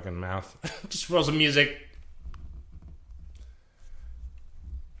 Shut your fucking mouth. Just roll some music.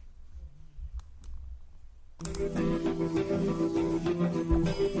 Get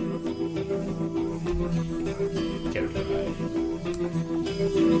it right.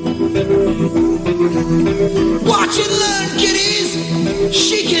 Watch and learn, kiddies.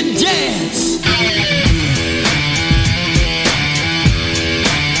 She can dance.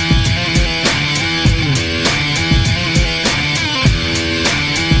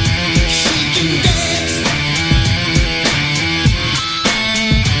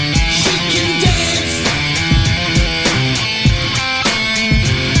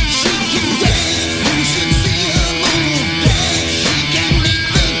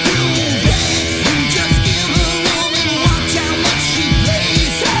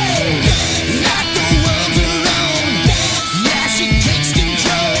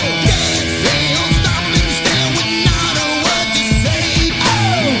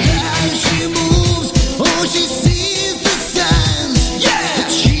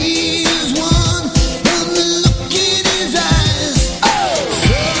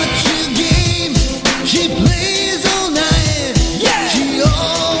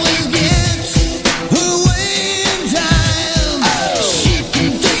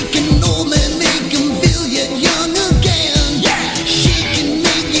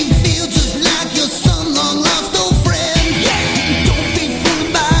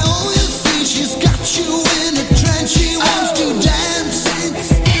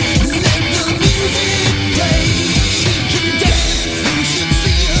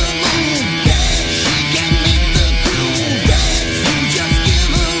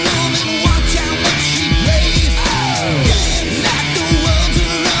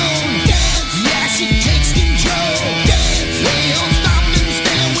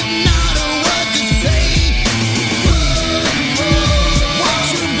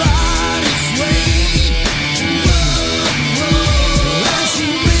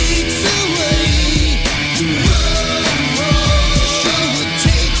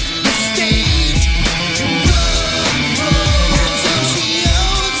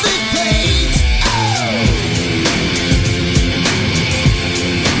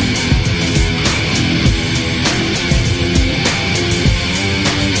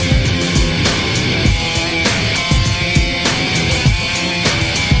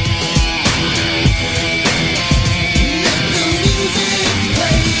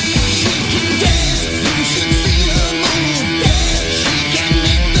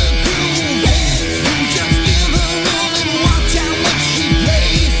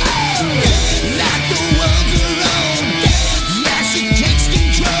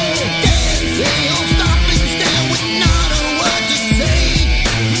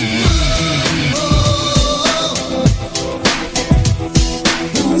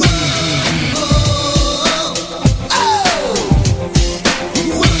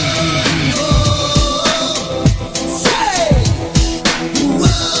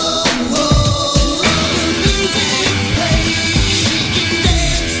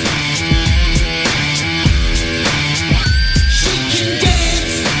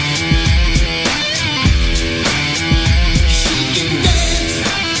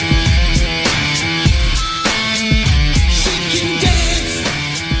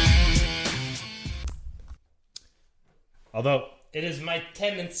 it is my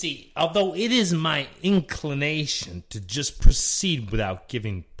tendency, although it is my inclination, to just proceed without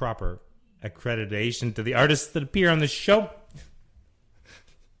giving proper accreditation to the artists that appear on the show.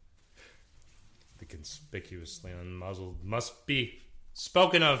 The conspicuously unmuzzled must be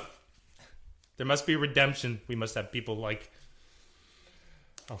spoken of. There must be redemption. We must have people like...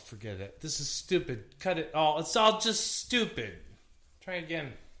 Oh, forget it. This is stupid. Cut it all. It's all just stupid. Try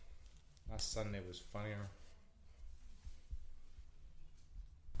again. Last Sunday was funnier.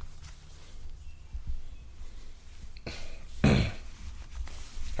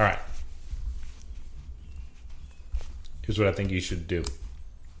 All right. Here's what I think you should do.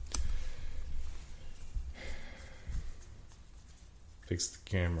 Fix the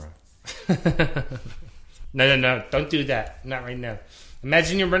camera. No. Don't do that. Not right now.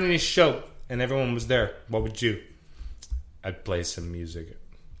 Imagine you're running a show and everyone was there. What would you? I'd play some music.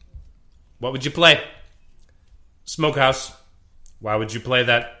 What would you play? Smokehouse. Why would you play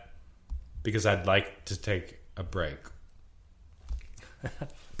that? Because I'd like to take a break.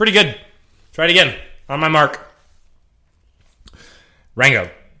 Pretty good. Try it again. On my mark.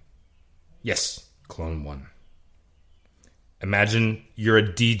 Rango. Yes. Clone 1. Imagine you're a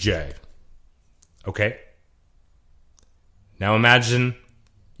DJ. Okay? Now imagine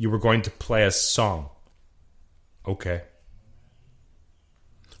you were going to play a song. Okay.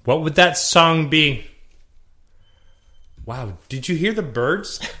 What would that song be? Wow, did you hear the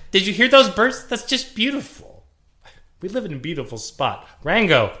birds? Did you hear those birds? That's just beautiful. We live in a beautiful spot.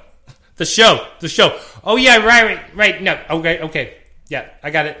 Rango. The show. Oh yeah, right. No, okay. Yeah,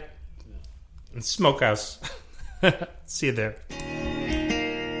 I got it. Smokehouse. See you there.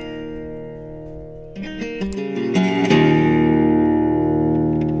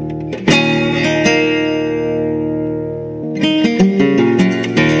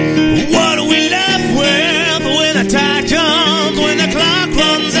 What are we left with when the tide comes, when the clock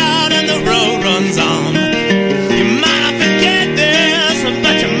runs out and the road runs on? You might not forget this,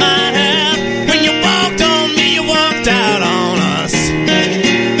 but you might have. When you walked on me, you walked out on us.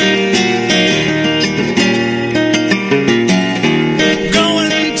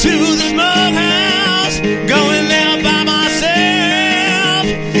 Going to the smokehouse, going there by myself.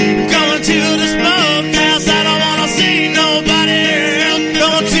 Going to the smokehouse, I don't want to see nobody else.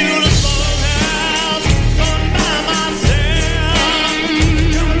 Going to the smokehouse, going by myself.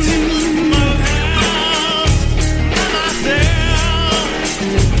 Going to the smokehouse, by myself.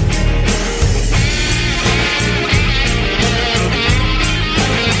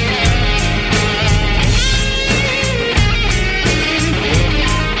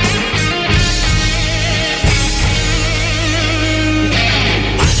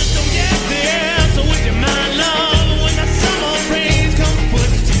 I just don't get this, so would you mind, love, when the summer rains come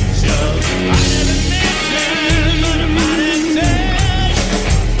push to shove? I never mentioned, but I might exist.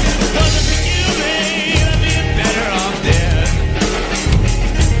 If it wasn't for you, babe, I'd be better off dead.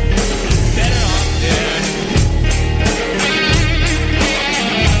 Better off dead.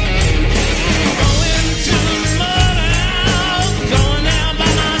 Going to the smokehouse, going out by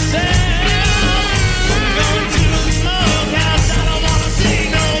myself. Going to the smokehouse, I don't want to see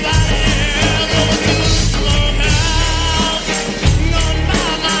nobody else. Going to the smokehouse, going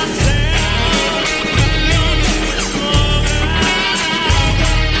by myself. Going to the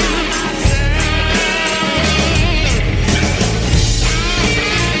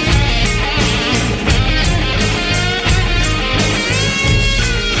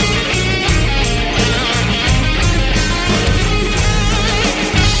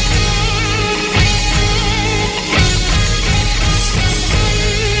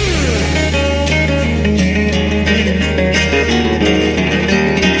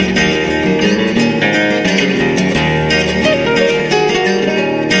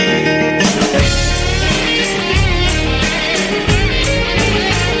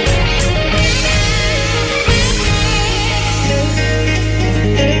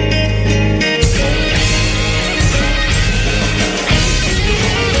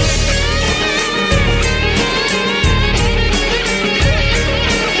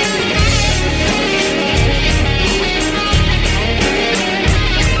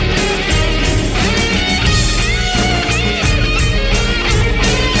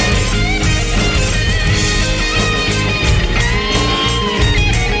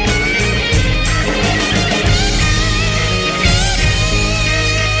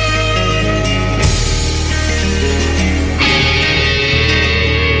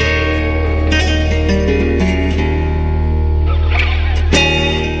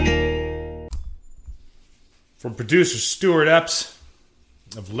From producer Stuart Epps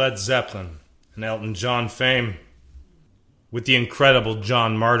of Led Zeppelin and Elton John fame, with the incredible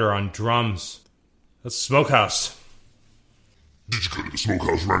John Marter on drums. That's Smokehouse. Did you go to the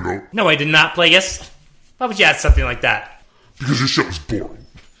Smokehouse, Rango? No, I did not, Plagueis. Why would you ask something like that? Because your show is boring.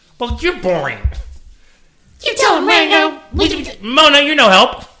 Well, you're boring. You tell him, Rango. Mona, you're no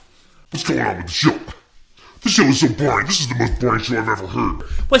help. What's going on with the show? The show is so boring. This is the most boring show I've ever heard.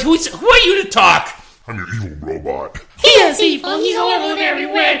 But who are you to talk? I'm your evil robot. He is evil. He's horrible in every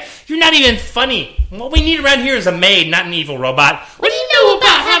way. You're not even funny. What we need around here is a maid, not an evil robot. What do you know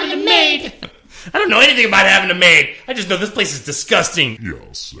about having a maid? I don't know anything about having a maid. I just know this place is disgusting. Yeah,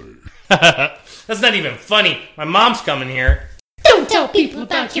 I'll say. That's not even funny. My mom's coming here. Don't tell people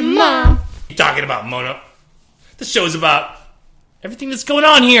about your mom. What are you talking about, Mona? This show is about everything that's going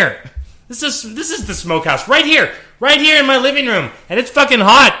on here. This is the Smokehouse right here in my living room, and it's fucking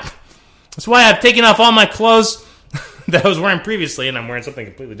hot. That's why I've taken off all my clothes that I was wearing previously, and I'm wearing something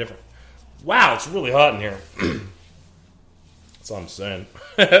completely different. Wow, it's really hot in here. That's all I'm saying.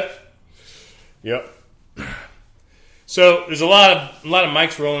 Yep. So there's a lot of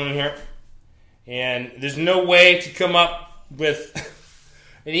mics rolling in here, and there's no way to come up with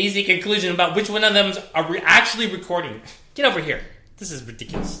an easy conclusion about which one of them are actually recording. Get over here. This is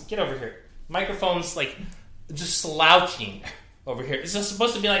ridiculous. Get over here. Microphone's like just slouching over here. It's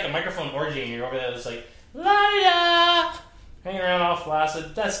supposed to be like a microphone orgy, and you're over there just like la-da, hanging around all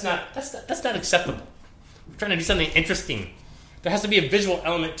flaccid. That's not acceptable. We're trying to do something interesting. There has to be a visual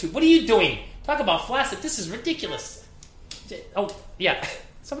element to. What are you doing? Talk about flaccid. This is ridiculous. Oh yeah,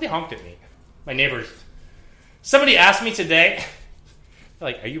 somebody honked at me. My neighbors. Somebody asked me today. They're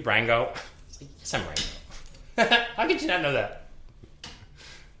like, "Are you Rango?" I was like, "Yes, I'm Rango." How could you not know that?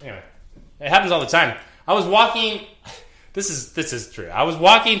 Anyway, it happens all the time. I was walking. This is true. I was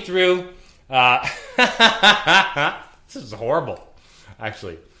walking through. This is horrible,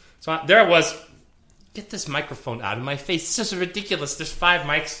 actually. So there I was. Get this microphone out of my face. This is ridiculous. There's 5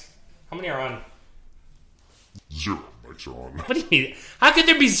 mics. How many are on? 0 mics are on. What do you mean? How could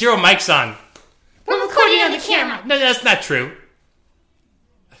there be 0 mics on? We're recording on the camera. No, that's not true.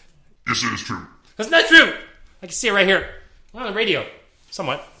 Yes, it is true. That's not true. I can see it right here. We're on the radio.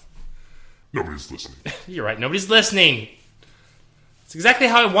 Somewhat. Nobody's listening. You're right. Nobody's listening. It's exactly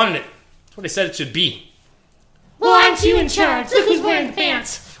how I wanted it. That's what I said it should be. Well, aren't you in charge? Look who's wearing the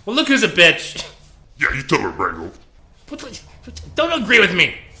pants. Well, look who's a bitch. Yeah, you tell her, Rango. Don't agree with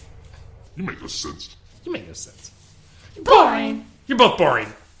me. You make no sense. You make no sense. You're boring. You're both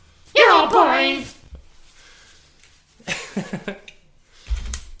boring. You're all boring.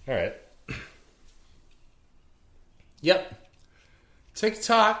 All right. Yep.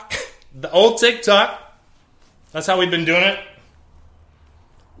 TikTok. The old TikTok. That's how we've been doing it.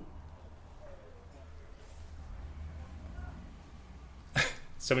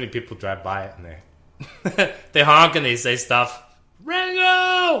 So many people drive by it and they honk and they say stuff.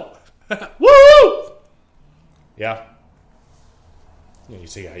 Rango! Woo! Yeah. You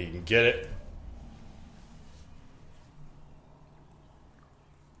see how you can get it.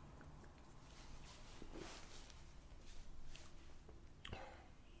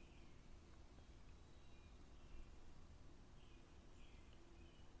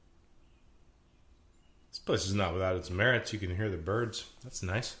 This place is not without its merits. You can hear the birds. That's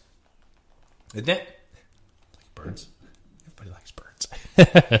nice. Isn't it? Like birds. Everybody likes birds.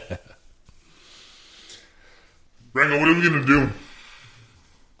 Rango, what are we going to do?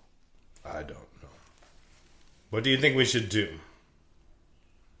 I don't know. What do you think we should do?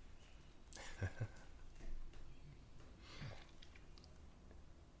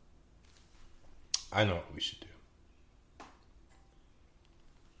 I know what we should do.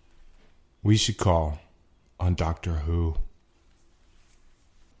 We should call on Doctor Who.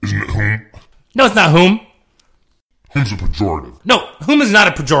 Isn't it whom? No, it's not whom. Whom's a pejorative. No, whom is not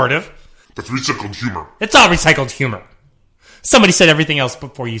a pejorative. That's recycled humor. It's all recycled humor. Somebody said everything else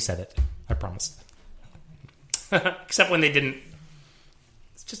before you said it. I promise. Except when they didn't.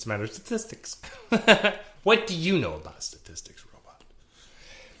 It's just a matter of statistics. What do you know about statistics, robot?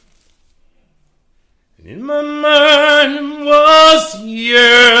 And in my mind was the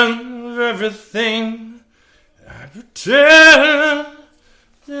end of everything. I pretend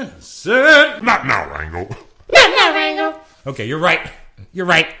innocent. Not now, Rango. Not now, Rango. Okay, you're right. You're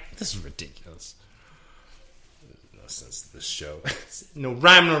right. This is ridiculous. There's no sense to this show. No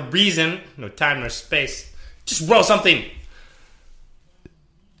rhyme nor reason. No time nor space. Just roll something.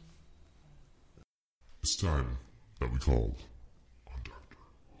 It's time that we called on Doctor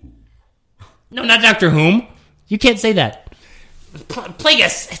Who. No, not Doctor Whom. You can't say that.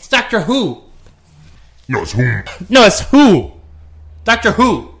 Plagueis, it's Doctor Who. No, it's whom. No, it's who. Doctor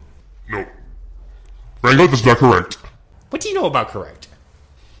Who. No. Rango, that's not correct. What do you know about correct?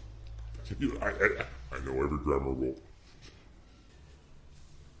 I know every grammar rule.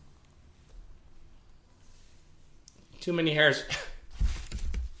 Too many hairs.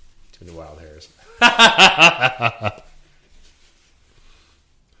 Too many wild hairs.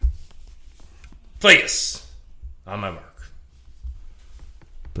 Plagueis. On my mark.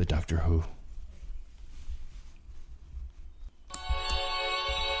 Play Doctor Who.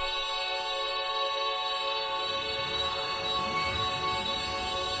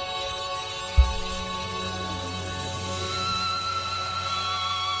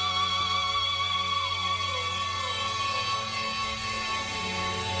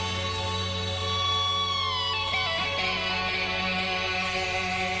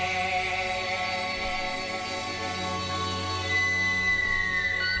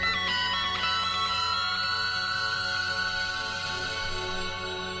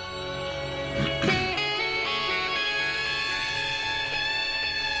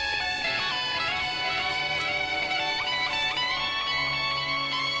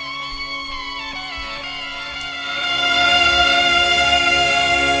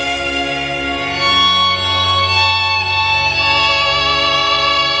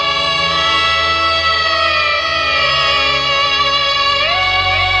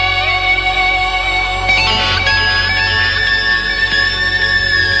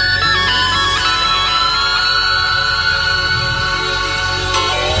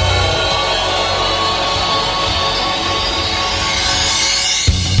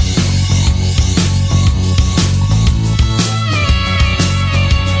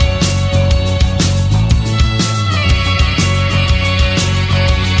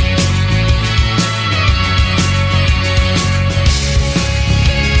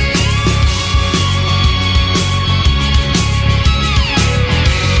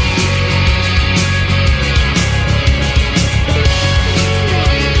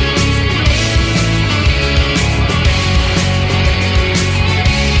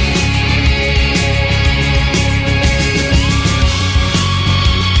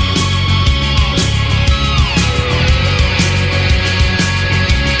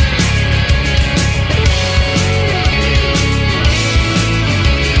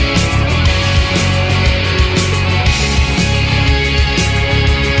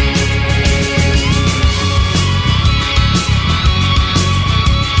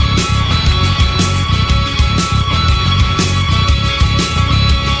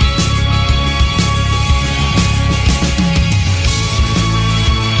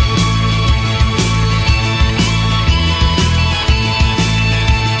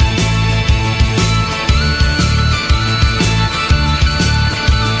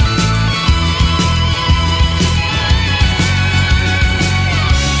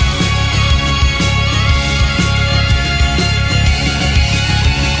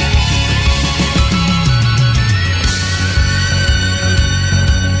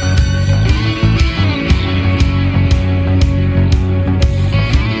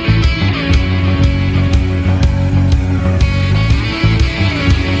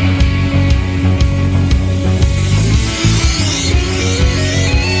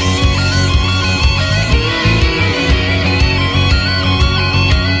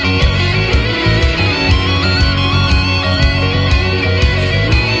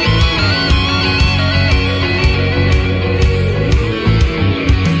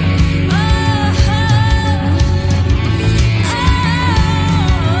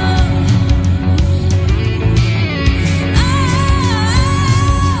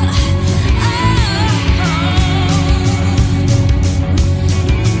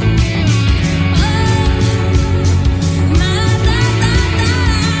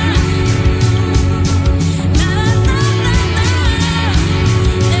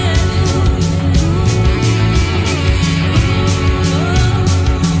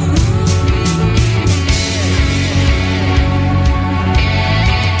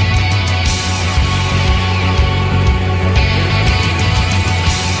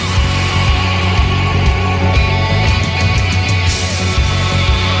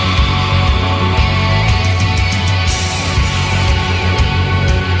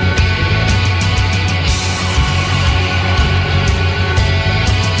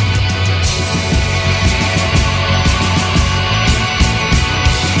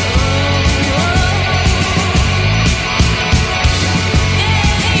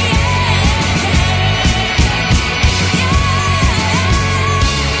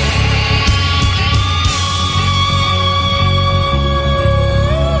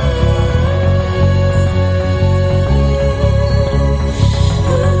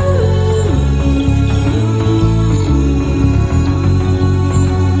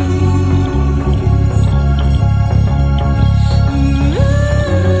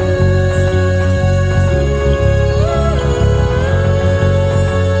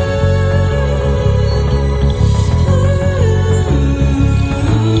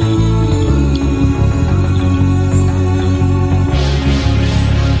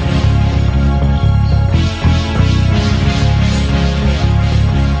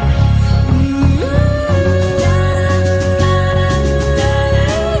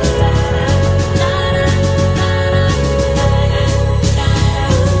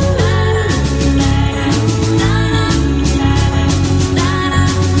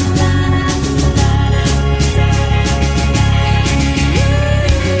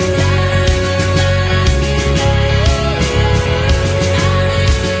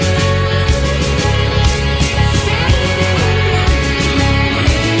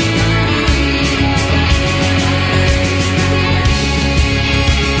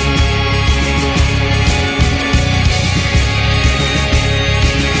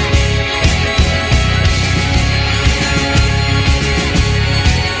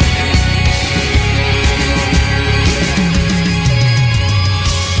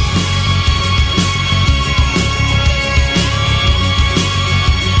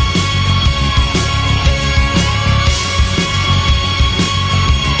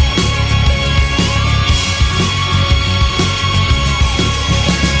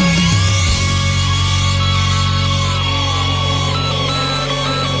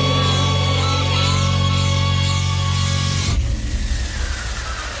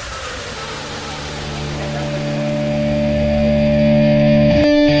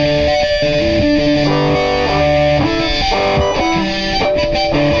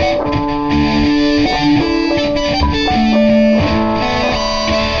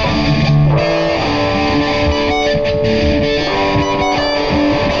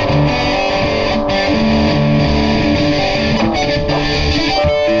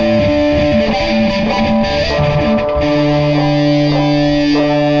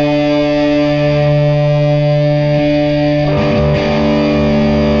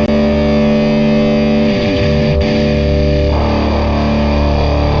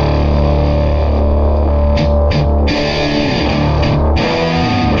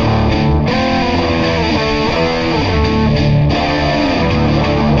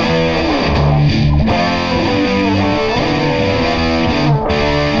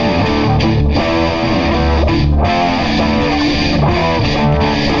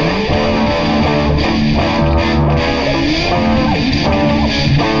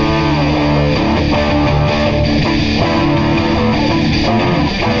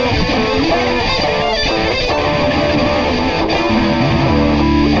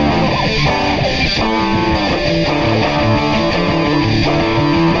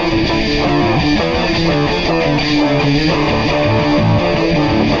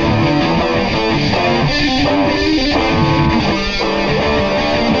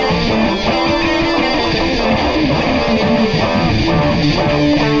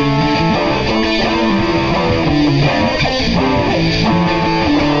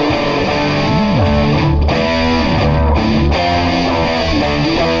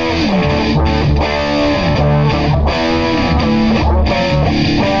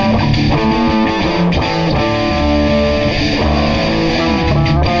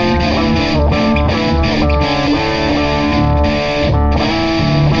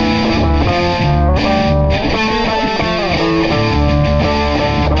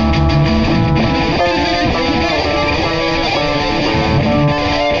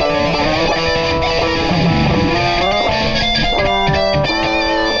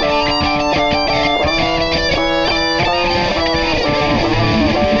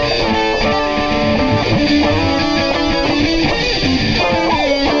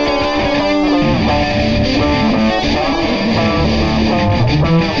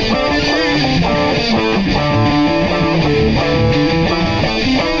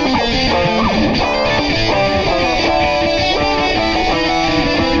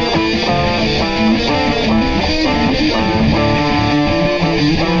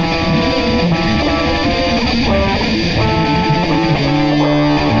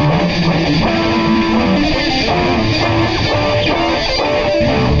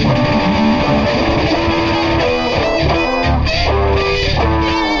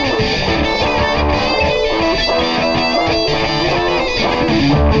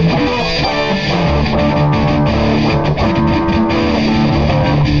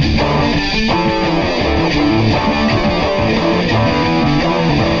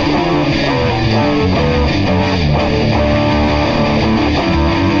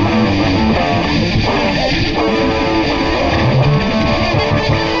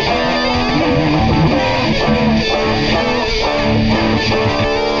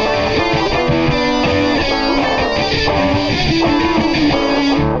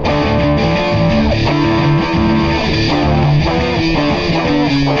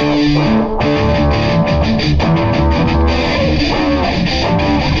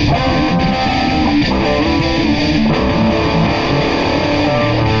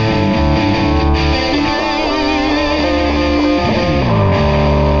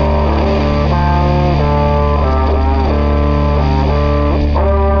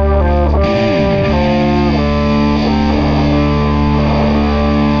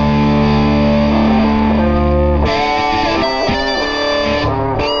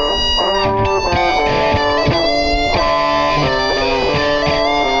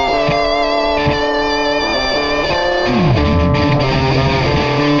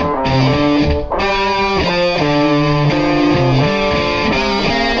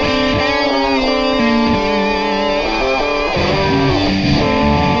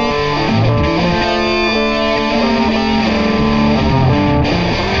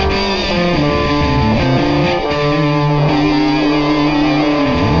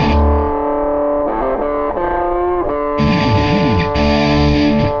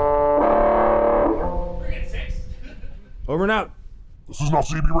 off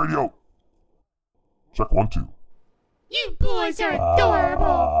CB radio. Check 1, 2. You boys are adorable.